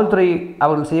சமயம் காவல்துறை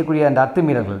அவர்கள் செய்யக்கூடிய அந்த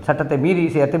அத்துமீறல்கள், சட்டத்தை மீறி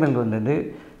செய்ய அத்துமீறல்கள் வந்து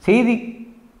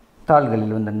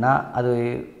செய்தித்தாள்களில் வந்துன்னா அது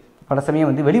பல சமயம்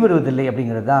வந்து வெளிவருவதில்லை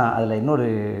அப்படிங்கிறது தான் அதில் இன்னொரு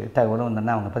தகவலும்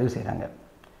வந்துன்னா அவங்க பதிவு செய்கிறாங்க.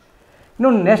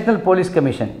 இன்னொன்று, நேஷ்னல் போலீஸ்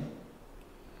கமிஷன்,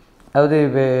 அதாவது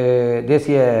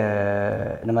தேசிய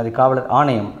இந்த மாதிரி காவலர்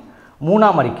ஆணையம்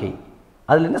 3ஆம் அறிக்கை,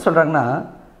 அதில் என்ன சொல்கிறாங்கன்னா,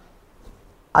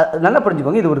 நல்லா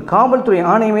புரிஞ்சுக்கோங்க, இது ஒரு காவல்துறை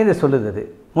ஆணையமே இதை சொல்லுது. அது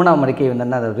 3ஆம் அறிக்கை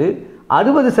வந்துன்னா, அதாவது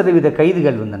 60%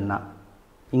 கைதுகள் வந்துன்னா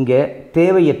இங்கே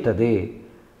தேவையற்றது,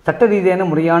 சட்ட ரீதியான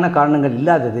முறையான காரணங்கள்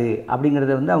இல்லாதது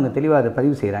அப்படிங்கிறத வந்து அவங்க தெளிவாக அதை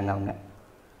பதிவு செய்கிறாங்க.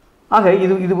 ஆக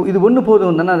இது ஒன்று போதும்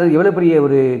வந்தோன்னா, அது எவ்வளோ பெரிய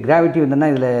ஒரு கிராவிட்டி வந்தோன்னா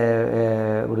இதில்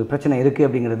ஒரு பிரச்சனை இருக்குது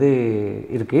அப்படிங்கிறது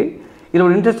இருக்குது. இதில்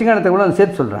ஒரு இன்ட்ரெஸ்டிங்கான தகவலும் அதை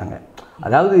சேர்த்து சொல்கிறாங்க.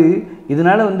 அதாவது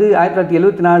இதனால் வந்து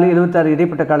 1974-76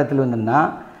 இடைப்பட்ட காலத்தில் வந்தோன்னா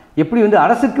எப்படி வந்து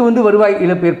அரசுக்கு வந்து வருவாய்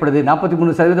இழப்பு ஏற்படுது,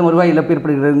 43% வருவாய் இழப்பு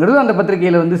ஏற்படுகிறதுங்கிறது அந்த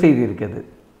பத்திரிகையில் வந்து செய்தி இருக்குது.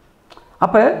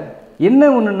 அப்போ என்ன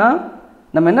ஒன்றுன்னா,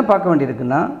 நம்ம என்ன பார்க்க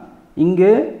வேண்டியிருக்குன்னா,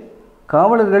 இங்கே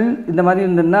காவலர்கள் இந்த மாதிரி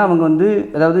இருந்ததுன்னா அவங்க வந்து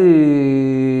அதாவது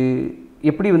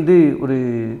எப்படி வந்து ஒரு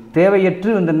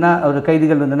தேவையற்று வந்துன்னா ஒரு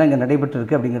கைதுகள் வந்துன்னா இங்கே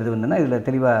நடைபெற்றிருக்கு அப்படிங்கிறது வந்துன்னா இதில்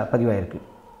தெளிவாக பதிவாயிருக்கு.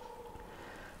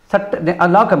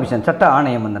 லா கமிஷன், சட்ட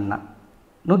ஆணையம் வந்துன்னா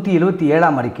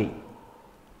 177ஆம் அறிக்கை,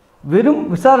 வெறும்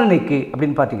விசாரணைக்கு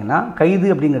அப்படின்னு பார்த்தீங்கன்னா கைது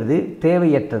அப்படிங்கிறது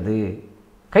தேவையற்றது.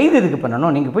 கைது எதுக்கு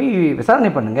பண்ணணும், நீங்கள் போய் விசாரணை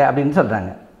பண்ணுங்கள் அப்படின்னு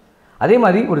சொல்கிறாங்க. அதே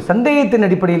மாதிரி ஒரு சந்தேகத்தின்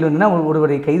அடிப்படையில் வந்துன்னா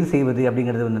ஒருவரை கைது செய்வது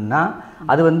அப்படிங்கிறது வந்துன்னா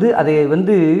அது வந்து அதை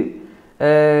வந்து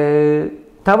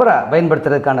தவறாக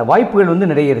பயன்படுத்துறதுக்கான வாய்ப்புகள் வந்து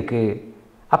நிறைய இருக்குது.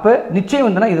 அப்போ நிச்சயம்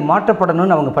வந்துன்னா இது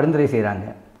மாற்றப்படணும்னு அவங்க பரிந்துரை செய்கிறாங்க.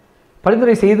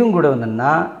 பரிந்துரை செய்தும் கூட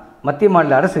வந்துன்னா மத்திய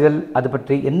மாநில அரசுகள் அது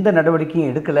பற்றி எந்த நடவடிக்கையும்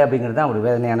எடுக்கலை அப்படிங்கிறது தான் ஒரு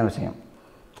வேதனையான விஷயம்.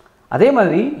 அதே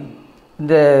மாதிரி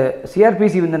இந்த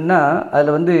சிஆர்பிசி வந்துன்னா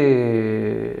அதில் வந்து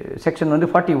செக்ஷன் வந்து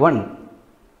 41,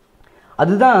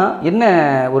 அதுதான் என்ன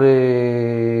ஒரு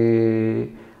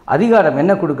அதிகாரம்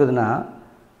என்ன கொடுக்குதுன்னா,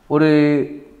 ஒரு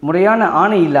முறையான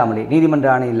ஆணை இல்லாமலே, நீதிமன்ற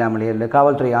ஆணை இல்லாமலே இல்லை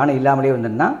காவல்துறை ஆணை இல்லாமலே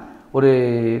வந்துன்னா ஒரு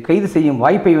கைது செய்யும்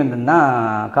வாய்ப்பை வந்துன்னா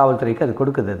காவல்துறைக்கு அது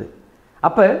கொடுக்குது. அது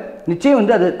அப்போ நிச்சயம்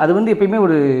வந்து அது வந்து எப்பயுமே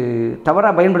ஒரு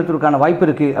தவறாக பயன்படுத்துவதற்கான வாய்ப்பு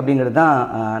இருக்குது அப்படிங்கிறது தான்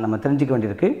நம்ம தெரிஞ்சிக்க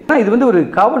வேண்டியிருக்கு. ஆனால் இது வந்து ஒரு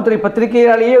காவல்துறை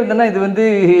பத்திரிகையாலேயே வந்துன்னா இது வந்து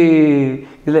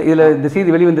இதில் இந்த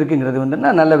செய்தி வெளிவந்திருக்குங்கிறது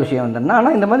வந்துன்னா நல்ல விஷயம் வந்துன்னா.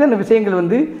 ஆனால் இந்த மாதிரியான விஷயங்கள்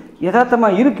வந்து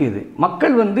யதார்த்தமாக இருக்குது.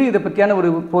 மக்கள் வந்து இதை பற்றியான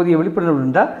ஒரு போதிய விழிப்புணர்வு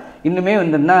இருந்தால் இன்னுமே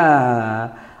வந்துன்னா,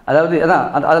 அதாவது அதான்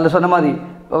அதில் சொன்ன மாதிரி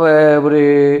ஒரு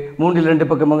 3/2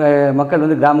 பக்கம் மக்கள்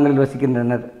வந்து கிராமங்களில்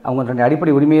வசிக்கின்றனர். அவங்க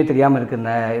அடிப்படை உரிமையே தெரியாமல்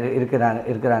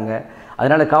இருக்கிறாங்க.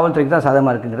 அதனால் காவல்துறைக்கு தான்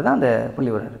சாதகமாக இருக்குங்கிறது தான் அந்த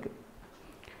புள்ளிவரம் இருக்குது.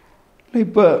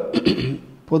 இப்போ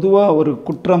பொதுவாக ஒரு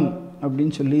குற்றம்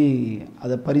அப்படின்னு சொல்லி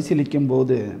அதை பரிசீலிக்கும்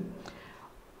போது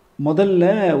முதல்ல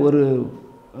ஒரு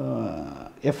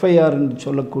எஃப்ஐஆர்ன்னு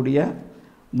சொல்லக்கூடிய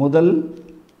முதல்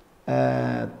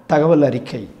தகவல்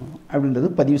அறிக்கை அப்படின்றது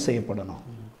பதிவு செய்யப்படணும்.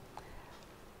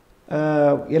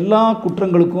 எல்லா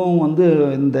குற்றங்களுக்கும் வந்து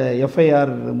இந்த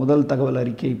எஃப்ஐஆர் முதல் தகவல்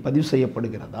அறிக்கை பதிவு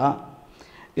செய்யப்படுகிறதா,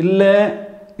 இல்லை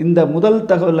இந்த முதல்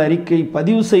தகவல் அறிக்கை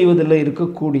பதிவு செய்வதில்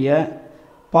இருக்கக்கூடிய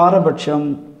பாரபட்சம்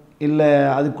இல்லை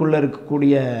அதுக்குள்ளே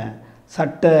இருக்கக்கூடிய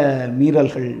சட்ட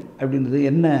மீறல்கள் அப்படின்றது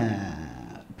என்ன,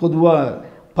 பொதுவாக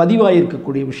பதிவாக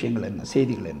இருக்கக்கூடிய விஷயங்கள் என்ன,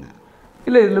 செய்திகள் என்ன?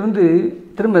 இல்லை, இதில் வந்து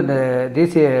திரும்ப இந்த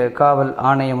தேசிய காவல்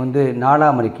ஆணையம் வந்து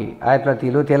 4ஆம் அறிக்கை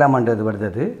 1977ஆம் ஆண்டு அது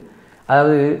வருது.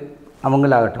 அதாவது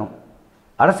அவங்களாகட்டும்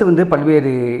அரசு வந்து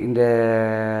பல்வேறு இந்த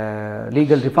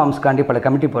லீகல் ரிஃபார்ம்ஸ்க்காண்டி பல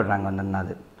கமிட்டி போடுறாங்க வந்துன்னா.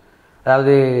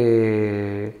 அதாவது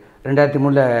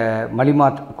 2003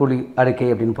 மலிமாத் குழி அறிக்கை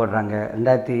அப்படின்னு போடுறாங்க.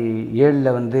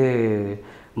 2007 வந்து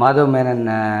மாதவ் மேனன்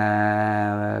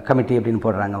கமிட்டி அப்படின்னு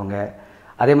போடுறாங்க அவங்க.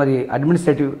 அதே மாதிரி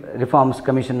அட்மினிஸ்ட்ரேட்டிவ் ரிஃபார்ம்ஸ்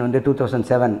கமிஷன் வந்து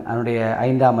 2007 அதனுடைய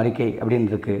 5ஆம் அறிக்கை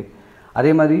அப்படின்னு இருக்குது.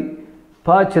 அதே மாதிரி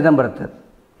சிதம்பரத்தர்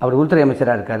அவர் உள்துறை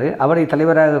அமைச்சராக இருக்கார். அவரை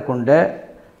தலைவராக கொண்ட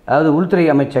அதாவது உள்துறை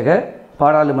அமைச்சக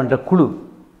பாராளுமன்ற குழு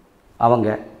அவங்க.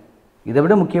 இதை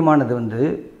விட முக்கியமானது வந்து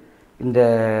இந்த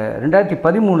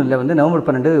 2013 வந்து நவம்பர்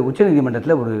 12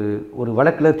 உச்சநீதிமன்றத்தில் ஒரு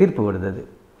வழக்கில் தீர்ப்பு வருது.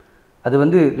 அது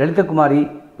வந்து லலிதகுமாரி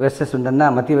வெர்சஸ் வந்துன்னா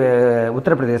மத்திய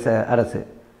உத்தரப்பிரதேச அரசு.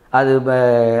 அது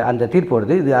அந்த தீர்ப்பு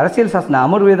வருது. இது அரசியல் சாசன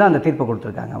அமர்வே தான் அந்த தீர்ப்பை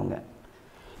கொடுத்துருக்காங்க அவங்க.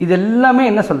 இது எல்லாமே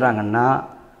என்ன சொல்கிறாங்கன்னா,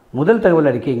 முதல் தகவல்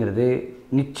அறிக்கைங்கிறது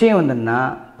நிச்சயம் வந்துன்னா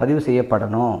பதிவு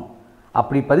செய்யப்படணும்.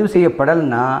 அப்படி பதிவு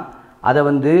செய்யப்படலைன்னா அதை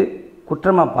வந்து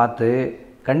குற்றமாக பார்த்து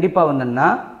கண்டிப்பாக வந்துன்னா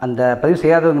அந்த பதிவு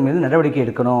செய்யாதவங்க மீது நடவடிக்கை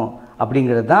எடுக்கணும்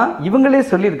அப்படிங்கிறது தான் இவங்களே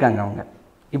சொல்லியிருக்காங்க அவங்க.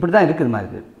 இப்படி தான் இருக்குது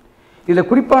மாதிரி. இதில்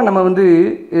குறிப்பாக நம்ம வந்து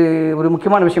ஒரு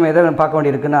முக்கியமான விஷயம் எதாவது பார்க்க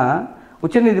வேண்டியிருக்குன்னா,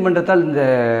 உச்சநீதிமன்றத்தால் இந்த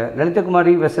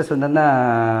லலிதகுமாரி வெர்சஸ் வந்துன்னா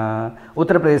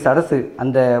உத்தரப்பிரதேச அரசு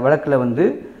அந்த வழக்கில் வந்து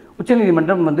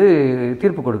உச்சநீதிமன்றம் வந்து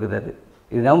தீர்ப்பு கொடுக்குது. அது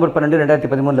இது நவம்பர் 12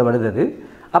 2013 வருது.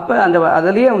 அப்போ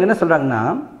அதிலேயே அவங்க என்ன சொல்கிறாங்கன்னா,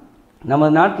 நம்ம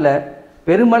நாட்டில்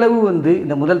பெருமளவு வந்து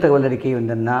இந்த முதல் தகவல் அறிக்கை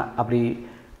வந்துன்னா அப்படி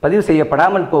பதிவு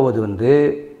செய்யப்படாமல் போவது வந்து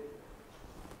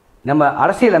நம்ம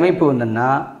அரசியல் அமைப்பு வந்துன்னா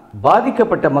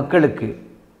பாதிக்கப்பட்ட மக்களுக்கு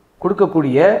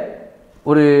கொடுக்கக்கூடிய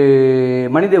ஒரு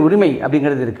மனித உரிமை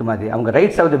அப்படிங்கிறது இருக்குது மாதிரி. அவங்க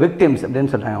ரைட்ஸ் ஆஃப் த விக்டிம்ஸ்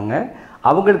அப்படின்னு சொல்கிறாங்க.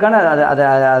 அவங்களுக்கான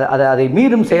அதை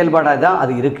மீறும் செயல்பாடாக தான்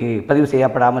அது இருக்குது, பதிவு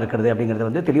செய்யப்படாமல் இருக்கிறது அப்படிங்கிறத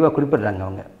வந்து தெளிவாக குறிப்பிடுறாங்க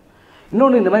அவங்க.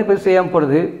 இன்னொன்று, இந்த மாதிரி பதிவு செய்யாமல்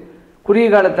போகிறது குறுகிய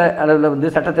காலத்தை அளவில் வந்து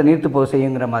சட்டத்தை நீர்த்து போக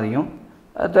செய்யுங்கிற மாதிரியும்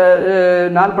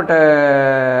நாள்பட்ட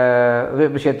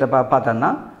விஷயத்தை பார்த்தோன்னா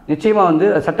நிச்சயமாக வந்து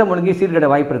சட்டம் ஒழுங்கி சீர்கட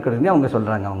வாய்ப்பு இருக்கிறதுன்னு அவங்க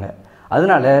சொல்கிறாங்க அவங்க.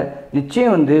 அதனால்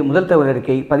நிச்சயம் வந்து முதல் தகவல்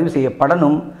அறிக்கை பதிவு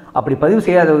செய்யப்படணும். அப்படி பதிவு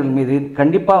செய்யாதவர்கள் மீது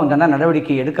கண்டிப்பாக வந்தோன்னா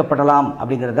நடவடிக்கை எடுக்கப்படலாம்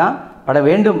அப்படிங்கிறது தான் பட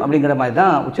வேண்டும் அப்படிங்கிற மாதிரி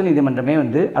தான் உச்சநீதிமன்றமே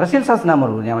வந்து அரசியல் சாசன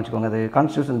அமர்வு ஞாபகம். அது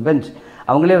கான்ஸ்டியூஷன் பெஞ்ச்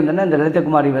அவங்களே வந்தோன்னா இந்த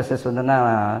லலிதகுமாரி வெர்சஸ் வந்தோன்னா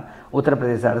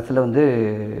உத்தரப்பிரதேச அரசில் வந்து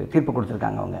தீர்ப்பு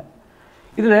கொடுத்துருக்காங்க அவங்க.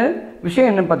 இதில் விஷயம்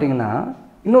என்னன்னு பார்த்தீங்கன்னா,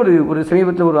 ஒரு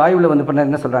சமீபத்தில் ஒரு ஆய்வில் வந்து பண்ண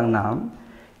என்ன சொல்கிறாங்கன்னா,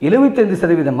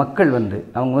 75% மக்கள் வந்து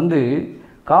அவங்க வந்து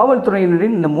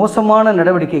காவல்துறையினரின் இந்த மோசமான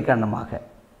நடவடிக்கை காரணமாக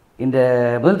இந்த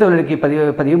முதல் தகவல் அறிக்கை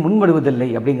பதிவு முன்வருவதில்லை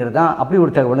அப்படிங்கிறது தான் அப்படி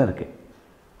ஒரு தகவலும் இருக்குது.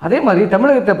 அதே மாதிரி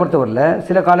தமிழகத்தை பொறுத்தவரையில்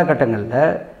சில காலகட்டங்களில்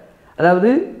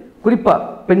அதாவது குறிப்பாக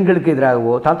பெண்களுக்கு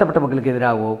எதிராகவோ தாழ்த்தப்பட்ட மக்களுக்கு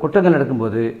எதிராகவோ குற்றங்கள்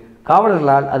நடக்கும்போது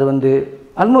காவலர்களால் அது வந்து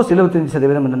ஆல்மோஸ்ட்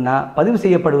 75% என்னென்னா பதிவு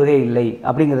செய்யப்படுவதே இல்லை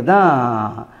அப்படிங்கிறது தான்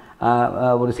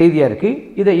ஒரு செய்தியாக இருக்குது.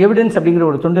 இதை எவிடன்ஸ் அப்படிங்கிற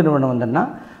ஒரு தொண்டு நிறுவனம் வந்தோன்னா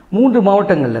 3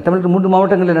 மாவட்டங்களில் தமிழகத்தில் 3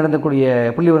 மாவட்டங்களில் நடந்தக்கூடிய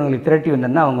புள்ளி விவரங்களை திரட்டி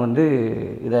வந்தோன்னா அவங்க வந்து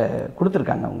இதை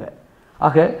கொடுத்துருக்காங்க அவங்க.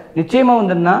 ஆக நிச்சயமாக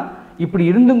வந்தோன்னா இப்படி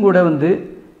இருந்தும் கூட வந்து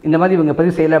இந்த மாதிரி இவங்க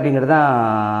பதிவு செய்யலை அப்படிங்கிறது தான்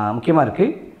முக்கியமாக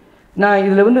இருக்குது. நான்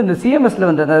இதில் வந்து இந்த சிஎம்எஸில்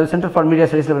வந்து அதாவது சென்டர் ஃபார் மீடியா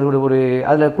ஸ்டடீஸில் ஒரு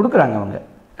அதில் கொடுக்குறாங்க அவங்க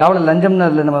காவலர் லஞ்சம்னு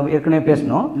அதில் நம்ம ஏற்கனவே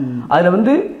பேசணும். அதில்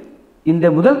வந்து இந்த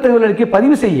முதல் தகவல் அறிக்கை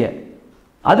பதிவு செய்ய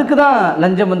அதுக்கு தான்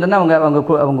லஞ்சம் வந்துன்னா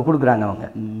அவங்க கொடுக்குறாங்க அவங்க.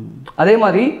 அதே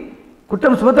மாதிரி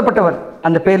குற்றம் சுமத்தப்பட்டவர்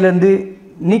அந்த பேர்லேருந்து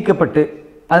நீக்கப்பட்டு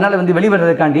அதனால் வந்து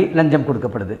வெளிவரதுக்காண்டி லஞ்சம்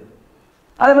கொடுக்கப்படுது.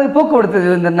 அதே மாதிரி போக்குவரத்து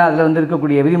வந்துன்னா அதில் வந்து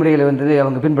இருக்கக்கூடிய விதிமுறைகளை வந்து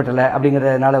அவங்க பின்பற்றலை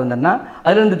அப்படிங்கிறதுனால வந்தோன்னா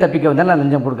அதிலிருந்து தப்பிக்க வந்தால்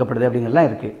லஞ்சம் கொடுக்கப்படுது அப்படிங்கிறலாம்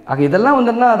இருக்குது. ஆக இதெல்லாம்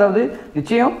வந்தோன்னா அதாவது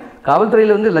நிச்சயம்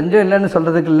காவல்துறையில் வந்து லஞ்சம் இல்லைன்னு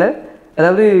சொல்கிறதுக்கு இல்லை,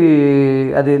 அதாவது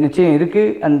அது நிச்சயம்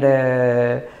இருக்குது. அந்த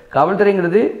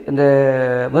காவல்துறைங்கிறது இந்த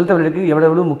முதல் தகவல் அறிக்கை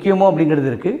எவ்வளவு முக்கியமோ அப்படிங்கிறது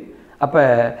இருக்குது. அப்போ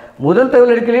முதல்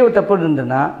தகவல் அறிக்கையிலே ஒரு தப்பு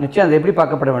இருந்ததுன்னா நிச்சயம் அதை எப்படி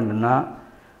பார்க்கப்பட வேண்டும்னா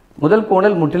முதல்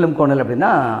கோணல் முற்றிலும் கோணல்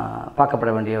அப்படின்னா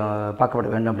பார்க்கப்பட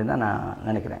வேண்டும் அப்படின்னு தான் நான்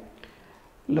நினைக்கிறேன்.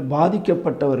 இல்லை,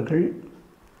 பாதிக்கப்பட்டவர்கள்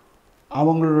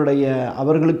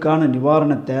அவர்களுக்கான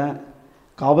நிவாரணத்தை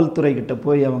காவல்துறைக்கிட்ட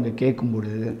போய் அவங்க கேட்கும்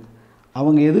பொழுது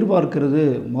அவங்க எதிர்பார்க்கிறது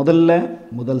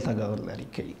முதல் தகவல்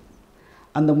அறிக்கை.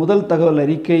 அந்த முதல் தகவல்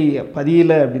அறிக்கை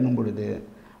பதியலை அப்படின்னும் பொழுது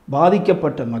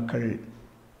பாதிக்கப்பட்ட மக்கள்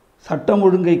சட்டம்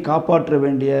ஒழுங்கை காப்பாற்ற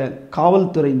வேண்டிய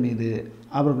காவல்துறை மீது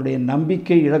அவர்களுடைய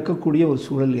நம்பிக்கை இழக்கக்கூடிய ஒரு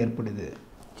சூழல் ஏற்படுது.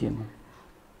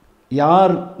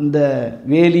 யார் இந்த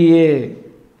வேலியே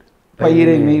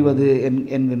பயிரை மேய்வது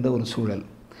என்கின்ற ஒரு சூழல்.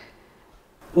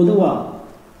 பொதுவாக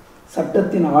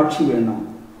சட்டத்தின் ஆட்சி வேணும்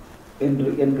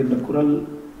என்கின்ற குரல்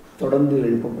தொடர்ந்து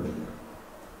எழுப்பப்படுது.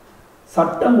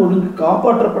 சட்டம் ஒழுங்கு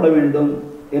காப்பாற்றப்பட வேண்டும்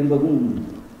என்பதும்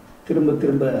திரும்ப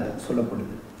திரும்ப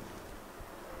சொல்லப்படுது.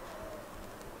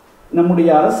 நம்முடைய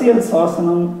அரசியல்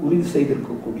சாசனம் உறுதி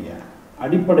செய்திருக்கக்கூடிய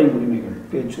அடிப்படை உரிமைகள்,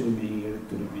 பேச்சுரிமை,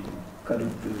 எழுத்துரிமை,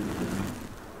 கருத்து உரிமை,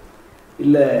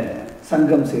 இல்லை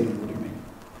சங்கம் சேரும் உரிமை,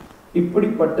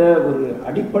 இப்படிப்பட்ட ஒரு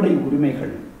அடிப்படை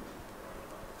உரிமைகள்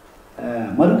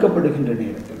மறுக்கப்படுகின்ற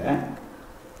நேரத்தில்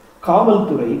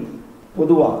காவல்துறை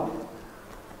பொதுவாக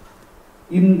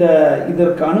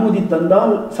இதற்கு அனுமதி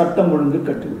தந்தால் சட்டம் ஒழுங்கு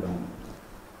கட்டுவிடும்.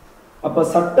 அப்போ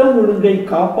சட்டம் ஒழுங்கை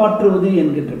காப்பாற்றுவது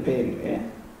என்கின்ற பெயரிலே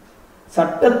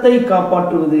சட்டத்தை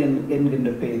காப்பாற்றுவது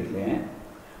என்கின்ற பெயரில்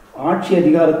ஆட்சி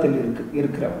அதிகாரத்தில்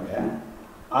இருக்கிறவங்க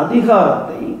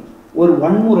அதிகாரத்தை ஒரு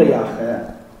வன்முறையாக,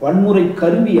 வன்முறை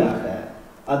கருவியாக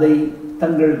அதை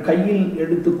தங்கள் கையில்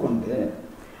எடுத்துக்கொண்டு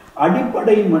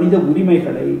அடிப்படை மனித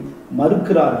உரிமைகளை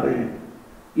மறுக்கிறார்கள்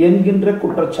என்கின்ற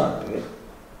குற்றச்சாட்டு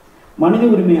மனித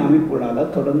உரிமை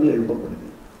அமைப்புகளால் தொடர்ந்து எழுப்பப்படுது.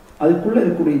 அதுக்குள்ளே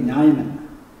இருக்கக்கூடிய நியாயம் என்ன?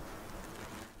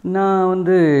 நான்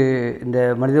இந்த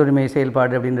மனித உரிமை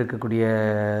செயல்பாடு அப்படின்னு இருக்கக்கூடிய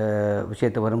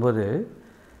விஷயத்தை வரும்போது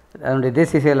அதனுடைய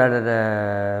தேசிய செயலாளர்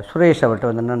சுரேஷ்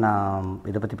அவர்கிட்ட நான்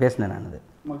இதை பற்றி பேசினேன். நான்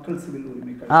மக்கள் சிவில்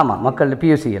உரிமை, ஆமாம், மக்கள்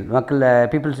PUCL, மக்கள்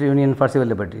peoples union for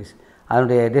civil liberties,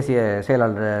 அதனுடைய தேசிய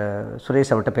செயலாளர்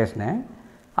சுரேஷ் அவர்கிட்ட பேசினேன்.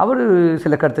 அவர்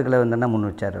சில கருத்துக்களை முன்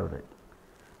வச்சார். அவர்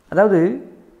அதாவது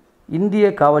இந்திய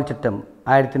காவல் சட்டம்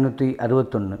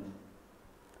 1861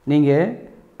 நீங்கள்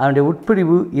அதனுடைய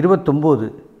உட்பிரிவு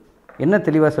 29 என்ன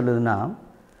தெளிவாக சொல்லுதுன்னா,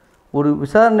 ஒரு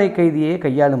விசாரணை கைதியை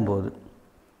கையாளும் போது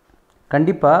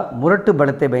கண்டிப்பாக முரட்டு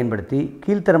பலத்தை பயன்படுத்தி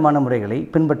கீழ்த்தரமான முறைகளை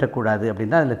பின்பற்றக்கூடாது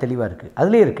அப்படின்னு தான் அதில் தெளிவாக இருக்குது.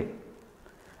 அதிலே இருக்குது.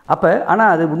 அப்போ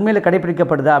ஆனால் அது உண்மையில்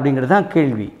கடைப்பிடிக்கப்படுதா அப்படிங்கிறது தான்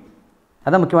கேள்வி.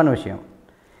 அதுதான் முக்கியமான விஷயம்.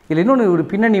 இதில் இன்னொன்று ஒரு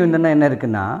பின்னணி என்ன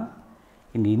இருக்குன்னா,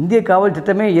 இந்த இந்திய காவல்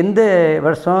சட்டமே எந்த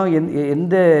வருஷம்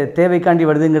எந்த தேவைக்காண்டி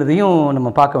வருதுங்கிறதையும்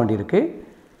நம்ம பார்க்க வேண்டியிருக்கு.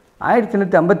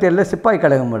 1857 சிப்பாய்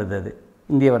கழகம் வருது அது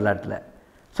இந்திய வரலாற்றில்.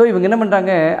 ஸோ இவங்க என்ன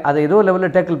பண்ணுறாங்க, அதை ஏதோ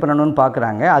லெவலில் டேக்கிள் பண்ணணும்னு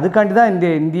பார்க்குறாங்க. அதுக்காண்டி தான்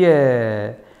இந்திய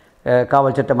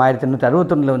காவல் சட்டம்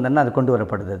 1861 அது கொண்டு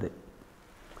வரப்படுது. அது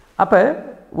அப்போ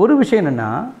ஒரு விஷயம் என்னென்னா,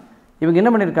 இவங்க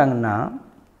என்ன பண்ணியிருக்காங்கன்னா,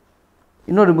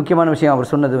 இன்னொரு முக்கியமான விஷயம்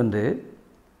அவர் சொன்னது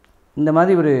இந்த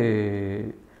மாதிரி ஒரு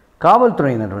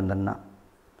காவல்துறையினர்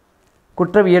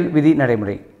குற்றவியல் விதி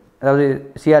நடைமுறை, அதாவது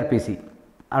CRPC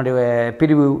அவனுடைய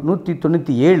பிரிவு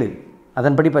 197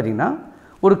 அதன்படி பார்த்திங்கன்னா,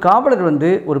 ஒரு காவலர்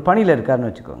ஒரு பணியில் இருக்காருன்னு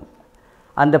வச்சுக்கோங்க.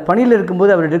 அந்த பணியில்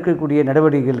இருக்கும்போது அவர் எடுக்கக்கூடிய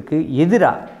நடவடிக்கைகளுக்கு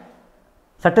எதிராக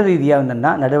சட்ட ரீதியாக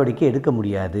நடவடிக்கை எடுக்க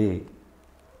முடியாது.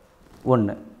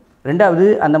 ஒன்று. ரெண்டாவது,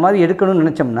 அந்த மாதிரி எடுக்கணும்னு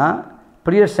நினச்சோம்னா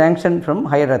prior sanction from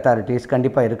higher authorities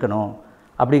கண்டிப்பாக இருக்கணும்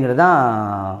அப்படிங்கிறது தான்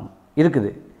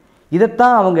இருக்குது.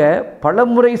 இதைத்தான் அவங்க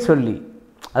பலமுறை சொல்லி,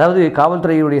 அதாவது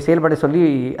காவல்துறையுடைய செயல்பாட்டை சொல்லி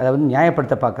அதை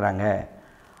நியாயப்படுத்த பார்க்குறாங்க.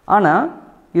 ஆனால்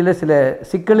இதில் சில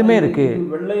சிக்கலுமே இருக்குது.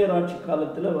 வெள்ளையர் ஆட்சி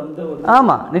காலத்தில்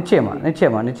ஆமாம்,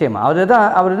 நிச்சயமாக அவர்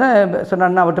தான்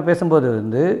சொன்னார்னா, அவர்கிட்ட பேசும்போது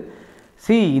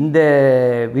இந்த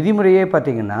விதிமுறையே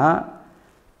பார்த்திங்கன்னா,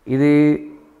 இது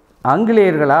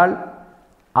ஆங்கிலேயர்களால்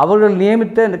அவர்கள்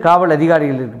நியமித்த இந்த காவல்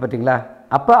அதிகாரிகள் இருக்குது பார்த்திங்களா,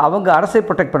 அப்போ அவங்க அரசை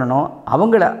ப்ரொடெக்ட் பண்ணணும்.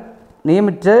 அவங்கள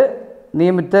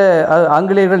நியமித்த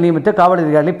ஆங்கிலேயர்கள் நியமித்த காவல்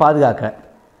அதிகாரிகளை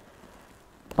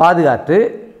பாதுகாத்து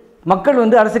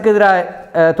மக்கள் அரசுக்கு எதிராக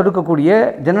தொடுக்கக்கூடிய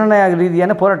ஜனநாயக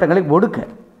ரீதியான போராட்டங்களை ஒடுக்க,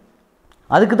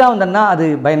 அதுக்கு தான் அது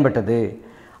பயன்பட்டது.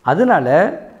 அதனால்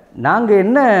நாங்கள்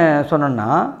என்ன சொன்னோன்னா,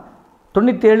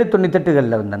 97,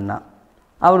 98களில்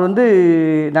அவர்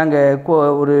நாங்கள்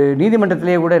ஒரு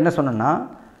நீதிமன்றத்திலேயே கூட என்ன சொன்னோன்னா,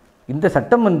 இந்த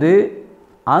சட்டம்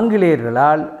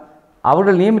ஆங்கிலேயர்களால்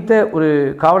அவர்கள் நியமித்த ஒரு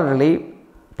காவலர்களை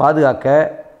பாதுகாக்க,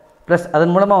 ப்ளஸ்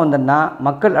அதன் மூலமாக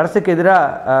மக்கள் அரசுக்கு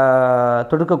எதிராக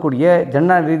தொடுக்கக்கூடிய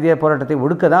ஜனநாயக ரீதியாக போராட்டத்தை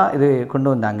ஒடுக்க தான் இது கொண்டு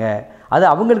வந்தாங்க. அது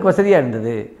அவங்களுக்கு வசதியாக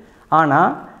இருந்தது.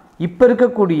 ஆனால் இப்போ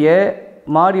இருக்கக்கூடிய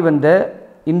மாறி வந்த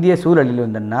இந்திய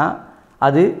சூழலில்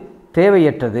அது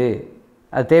தேவையற்றது.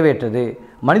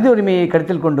 மனித உரிமையை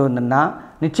கருத்தில் கொண்டு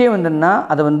நிச்சயம்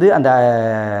அதை அந்த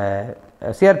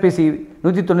CRPC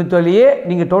 197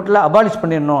 நீங்கள் டோட்டலாக அபாலிஷ்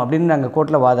பண்ணிடணும் அப்படின்னு நாங்கள்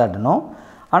கோர்ட்டில் வாதாடணும்.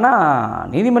 ஆனால்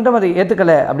நீதிமன்றம் அதை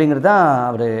ஏற்றுக்கலை அப்படிங்கிறது தான்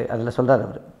அவர் அதில் சொல்கிறார்.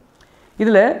 அவர்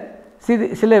இதில்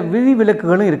சில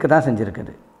விதிவிலக்குகளும் இருக்க தான்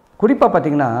செஞ்சுருக்குது. குறிப்பாக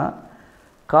பார்த்திங்கன்னா,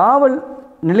 காவல்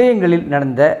நிலையங்களில்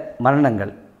நடந்த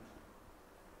மரணங்கள்,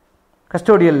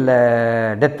 கஸ்டோடியல்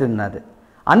டெத்துன்னது,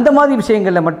 அந்த மாதிரி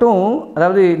விஷயங்களில் மட்டும்,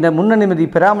 அதாவது இந்த முன்னனுமதி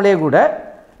பெறாமலே கூட,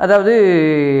 அதாவது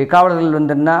காவலர்கள்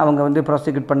அவங்க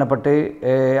ப்ராசிக்யூட் பண்ணப்பட்டு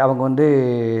அவங்க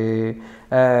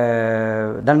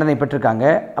தண்டனை பெற்றிருக்காங்க.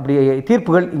 அப்படி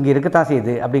தீர்ப்புகள் இங்கே இருக்கத்தான்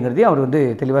செய்யுது அப்படிங்கிறதையும் அவர்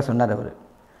தெளிவாக சொன்னார். அவர்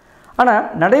ஆனால்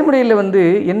நடைமுறையில்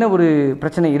என்ன ஒரு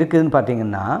பிரச்சனை இருக்குதுன்னு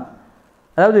பார்த்திங்கன்னா,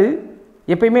 அதாவது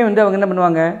எப்பயுமே அவங்க என்ன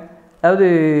பண்ணுவாங்க, அதாவது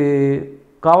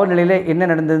காவல் நிலையில் என்ன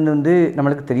நடந்ததுன்னு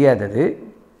நம்மளுக்கு தெரியாதது.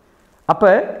 அப்போ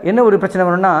என்ன ஒரு பிரச்சனை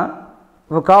வரும்னா,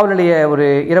 இப்போ காவல் நிலைய ஒரு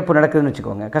இறப்பு நடக்குதுன்னு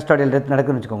வச்சுக்கோங்க, கஸ்டோடியல் டெத்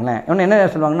நடக்குதுன்னு வச்சுக்கோங்களேன். இவங்க என்ன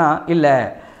சொல்லுவாங்கன்னா, இல்லை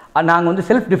நாங்கள்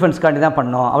செல்ஃப் டிஃபென்ஸ்க்காண்டி தான்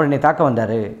பண்ணோம், அவர் என்னை தாக்க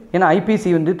வந்தார். ஏன்னா IPC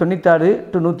 96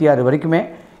 to 106 வரைக்குமே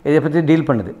இதை பற்றி டீல்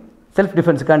பண்ணுது. செல்ஃப்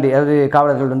டிஃபென்ஸுக்காண்டி, அதாவது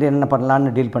காவலர்கள் என்னென்ன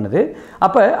பண்ணலான்னு டீல் பண்ணுது.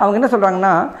 அப்போ அவங்க என்ன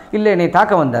சொல்கிறாங்கன்னா, இல்லை என்னை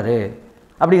தாக்க வந்தார்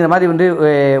அப்படிங்கிற மாதிரி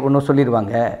ஒன்று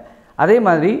சொல்லிடுவாங்க. அதே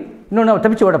மாதிரி இன்னொன்று அவர்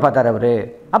தப்பிச்சு ஓட பார்த்தார் அவர்.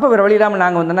 அப்போ வேறு வழி இல்லாமல்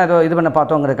நாங்கள் ஏதோ இது பண்ண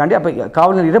பார்த்தோங்கிறக்காண்டி, அப்போ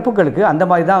காவலர் இறப்புகளுக்கு அந்த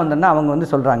மாதிரி தான் அவங்க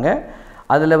சொல்கிறாங்க.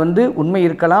 அதில் வந்து உண்மை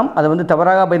இருக்கலாம், அதை வந்து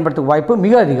தவறாக பயன்படுத்த வாய்ப்பு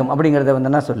மிக அதிகம் அப்படிங்கிறத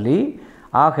வந்து நான் சொல்லி,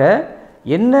 ஆக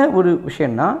என்ன ஒரு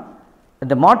விஷயம்னா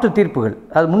இந்த மாற்று தீர்ப்புகள்,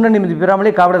 அது முன்னனுமதி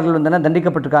பெறாமலே காவலர்கள் வந்து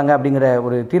தண்டிக்கப்பட்டிருக்காங்க அப்படிங்கிற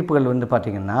ஒரு தீர்ப்புகள் வந்து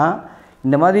பார்த்திங்கன்னா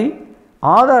இந்த மாதிரி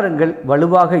ஆதாரங்கள்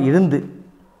வலுவாக இருந்து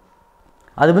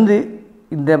அது வந்து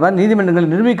இந்த மாதிரி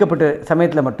நீதிமன்றங்கள் நிரூபிக்கப்பட்ட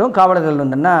சமயத்தில் மட்டும் காவலர்கள்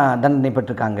வந்துன்னா தண்டனை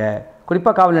பெற்றிருக்காங்க.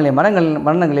 குறிப்பாக காவல் நிலைய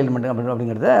மரணங்களில் மட்டும்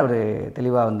அப்படிங்கிறத அவர்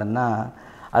தெளிவாக வந்தன்னா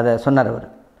அதை சொன்னார் அவர்.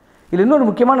 இதில் இன்னொரு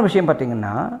முக்கியமான விஷயம்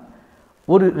பார்த்திங்கன்னா,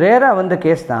 ஒரு ரேராக வந்த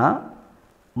கேஸ் தான்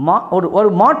ஒரு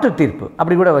மாற்று தீர்ப்பு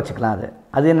அப்படி கூட வச்சுக்கலாம்.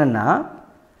 அது என்னென்னா,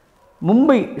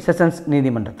 மும்பை செஷன்ஸ்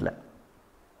நீதிமன்றத்தில்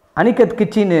அனிகத்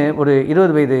கிச்சின்னு ஒரு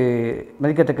 20 வயது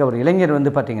மதிக்கத்தக்க ஒரு இளைஞர்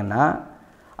வந்து பார்த்திங்கன்னா,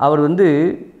 அவர் வந்து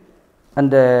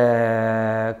அந்த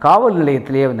காவல்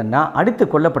நிலையத்திலேயே வந்துன்னா அடித்து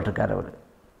கொல்லப்பட்டிருக்கார் அவர்.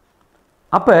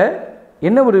 அப்போ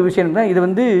என்ன ஒரு விஷயம்னா, இது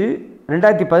வந்து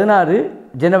 2016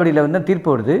 ஜனவரியில் வந்து தீர்ப்பு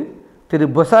வருது. திரு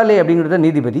பொசாலே அப்படிங்கிறத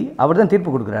நீதிபதி, அவர் தான் தீர்ப்பு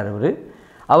கொடுக்குறார்.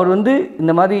 அவர் வந்து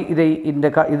இந்த மாதிரி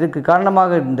இதுக்கு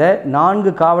காரணமாக இருந்த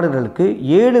 4 காவலர்களுக்கு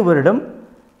 7 வருடம்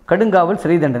கடுங்காவல்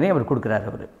சிறை தண்டனை அவர் கொடுக்குறார்.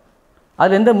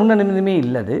 அதில் எந்த முன்னனுமதியுமே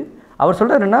இல்லது. அவர்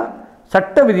சொல்கிறாருன்னா,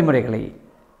 சட்ட விதிமுறைகளை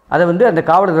அதை வந்து அந்த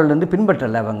காவலர்கள் வந்து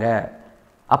பின்பற்றலை அவங்க.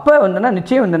 அப்போ வந்துன்னா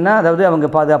நிச்சயம் வந்துன்னா, அதாவது அவங்க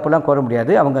பாதுகாப்புலாம் கோர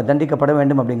முடியாது, அவங்க தண்டிக்கப்பட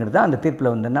வேண்டும் அப்படிங்கிறது தான் அந்த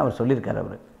தீர்ப்பில் வந்துன்னா அவர் சொல்லியிருக்கார்.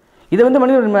 இதை வந்து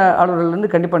மனித உரிமை ஆளுநர்கள்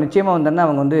வந்து கண்டிப்பாக நிச்சயமாக வந்துன்னா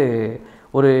அவங்க வந்து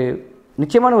ஒரு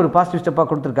நிச்சயமான ஒரு பாசிட்டிவ் ஸ்டெப்பாக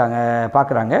கொடுத்துருக்காங்க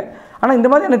பார்க்குறாங்க. ஆனால் இந்த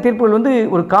மாதிரியான தீர்ப்புகள் வந்து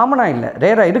ஒரு காமனாக இல்லை,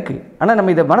 ரேராக இருக்குது. ஆனால்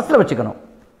நம்ம இதை மனசில் வச்சுக்கணும்,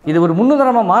 இது ஒரு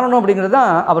முன்னுதாரணமாக மாறணும் அப்படிங்கிறது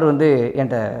தான் அவர் வந்து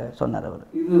என்கிட்ட சொன்னார்.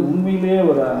 இது உண்மையிலேயே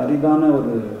ஒரு அரிதான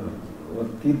ஒரு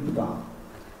தீர்ப்பு தான்.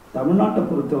 தமிழ்நாட்டை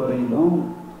பொறுத்தவரையிலும்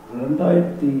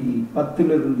 2010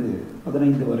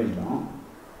 15 வரையிலும்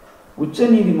உச்ச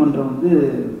நீதிமன்றம் வந்து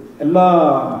எல்லா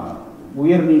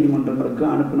உயர்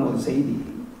நீதிமன்றங்களுக்கும் அனுப்பின ஒரு செய்தி,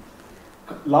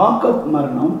 லாக்அப்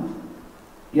மரணம்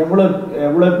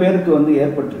எவ்வளோ பேருக்கு வந்து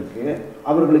ஏற்பட்டிருக்கு,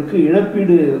 அவர்களுக்கு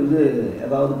இழப்பீடு வந்து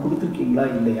ஏதாவது கொடுத்துருக்கீங்களா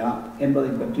இல்லையா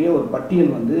என்பதை பற்றிய ஒரு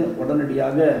பட்டியல் வந்து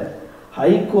உடனடியாக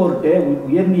ஹைகோர்ட்டே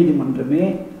உயர் நீதிமன்றமே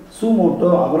சூமோட்டோ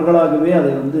அவர்களாகவே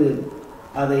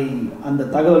அதை அந்த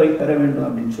தகவலை பெற வேண்டும்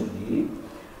அப்படின்னு சொல்லி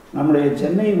நம்முடைய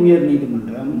சென்னை உயர்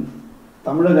நீதிமன்றம்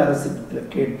தமிழக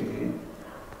அரசிடத்தில் கேட்டு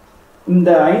இந்த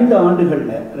 5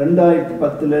 ஆண்டுகளில்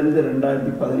 2010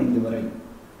 2015 வரை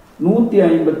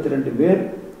 152 பேர்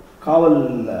காவல்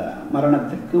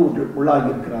மரணத்திற்கு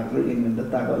உள்ளாகியிருக்கிறார்கள் என்கின்ற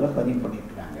தகவலை பதிவு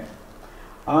பண்ணியிருக்கிறாங்க.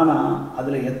 ஆனால்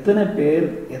அதில் எத்தனை பேர்,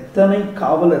 எத்தனை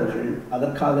காவலர்கள்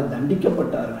அதற்காக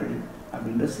தண்டிக்கப்பட்டார்கள்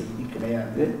அப்படின்ற செய்தி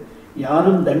கிடையாது.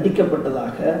 யாரும்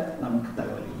தண்டிக்கப்பட்டதாக நமக்கு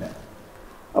தகவல் இல்லை.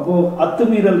 அப்போது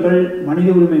அத்துமீறல்கள், மனித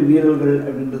உரிமை மீறல்கள்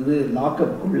அப்படின்றது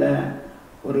லாக்கப்புக்குள்ள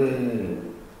ஒரு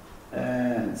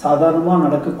சாதாரணமாக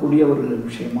நடக்கக்கூடிய ஒரு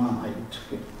விஷயமா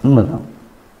ஆகிட்டுருக்கு. உண்மைதான்.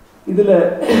 இதில்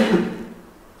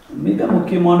மிக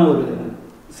முக்கியமான ஒரு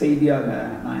செய்தியாக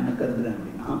நான் என்ன கருதுகிறேன்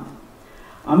அப்படின்னா,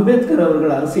 அம்பேத்கர்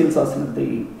அவர்கள் அரசியல் சாசனத்தை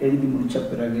எழுதி முடித்த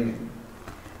பிறகு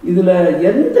இதில்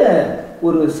எந்த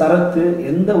ஒரு சரத்து,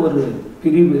 எந்த ஒரு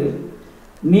பிரிவு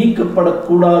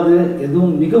நீக்கப்படக்கூடாது,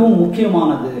 எதுவும் மிகவும்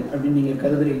முக்கியமானது அப்படின்னு நீங்கள்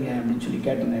கருதுறீங்க அப்படின்னு சொல்லி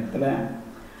கேட்ட நேரத்தில்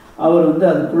அவர் வந்து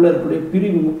அதுக்குள்ளே இருக்கக்கூடிய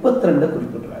பிரிவு 32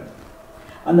 குறிப்பிடுறார்.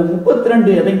 அந்த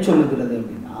 32 எதை சொல்லுகிறது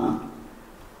அப்படின்னா,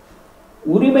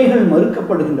 உரிமைகள்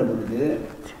மறுக்கப்படுகின்ற பொழுது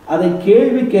அதை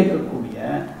கேள்வி கேட்கக்கூடிய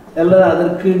அல்லது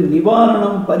அதற்கு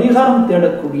நிவாரணம், பரிகாரம்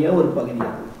தேடக்கூடிய ஒரு பகுதி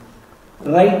அது.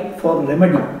 ரைட் ஃபார்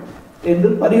ரெமெடி என்று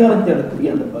பரிகாரம் தேடக்கூடிய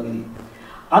அந்த பகுதி,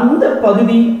 அந்த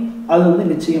பகுதி அது வந்து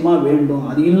நிச்சயமாக வேண்டும்.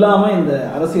 அது இல்லாமல் இந்த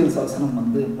அரசியல் சாசனம்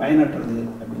வந்து பயனற்றது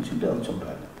அப்படின்னு சொல்லிட்டு அவர்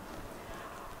சொல்கிறாரு.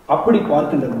 அப்படி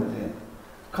பார்க்கின்ற பொழுது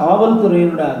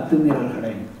காவல்துறையினுடைய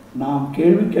அத்துமீறல்களை நாம்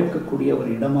கேள்வி கேட்கக்கூடிய ஒரு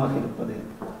இடமாக இருப்பது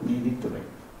நீதித்துறை.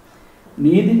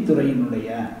 நீதித்துறையினுடைய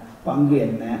பங்கு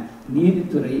என்ன,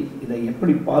 நீதித்துறை இதை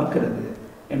எப்படி பார்க்கிறது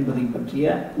என்பதை பற்றிய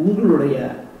உங்களுடைய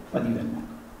பதிவு என்ன?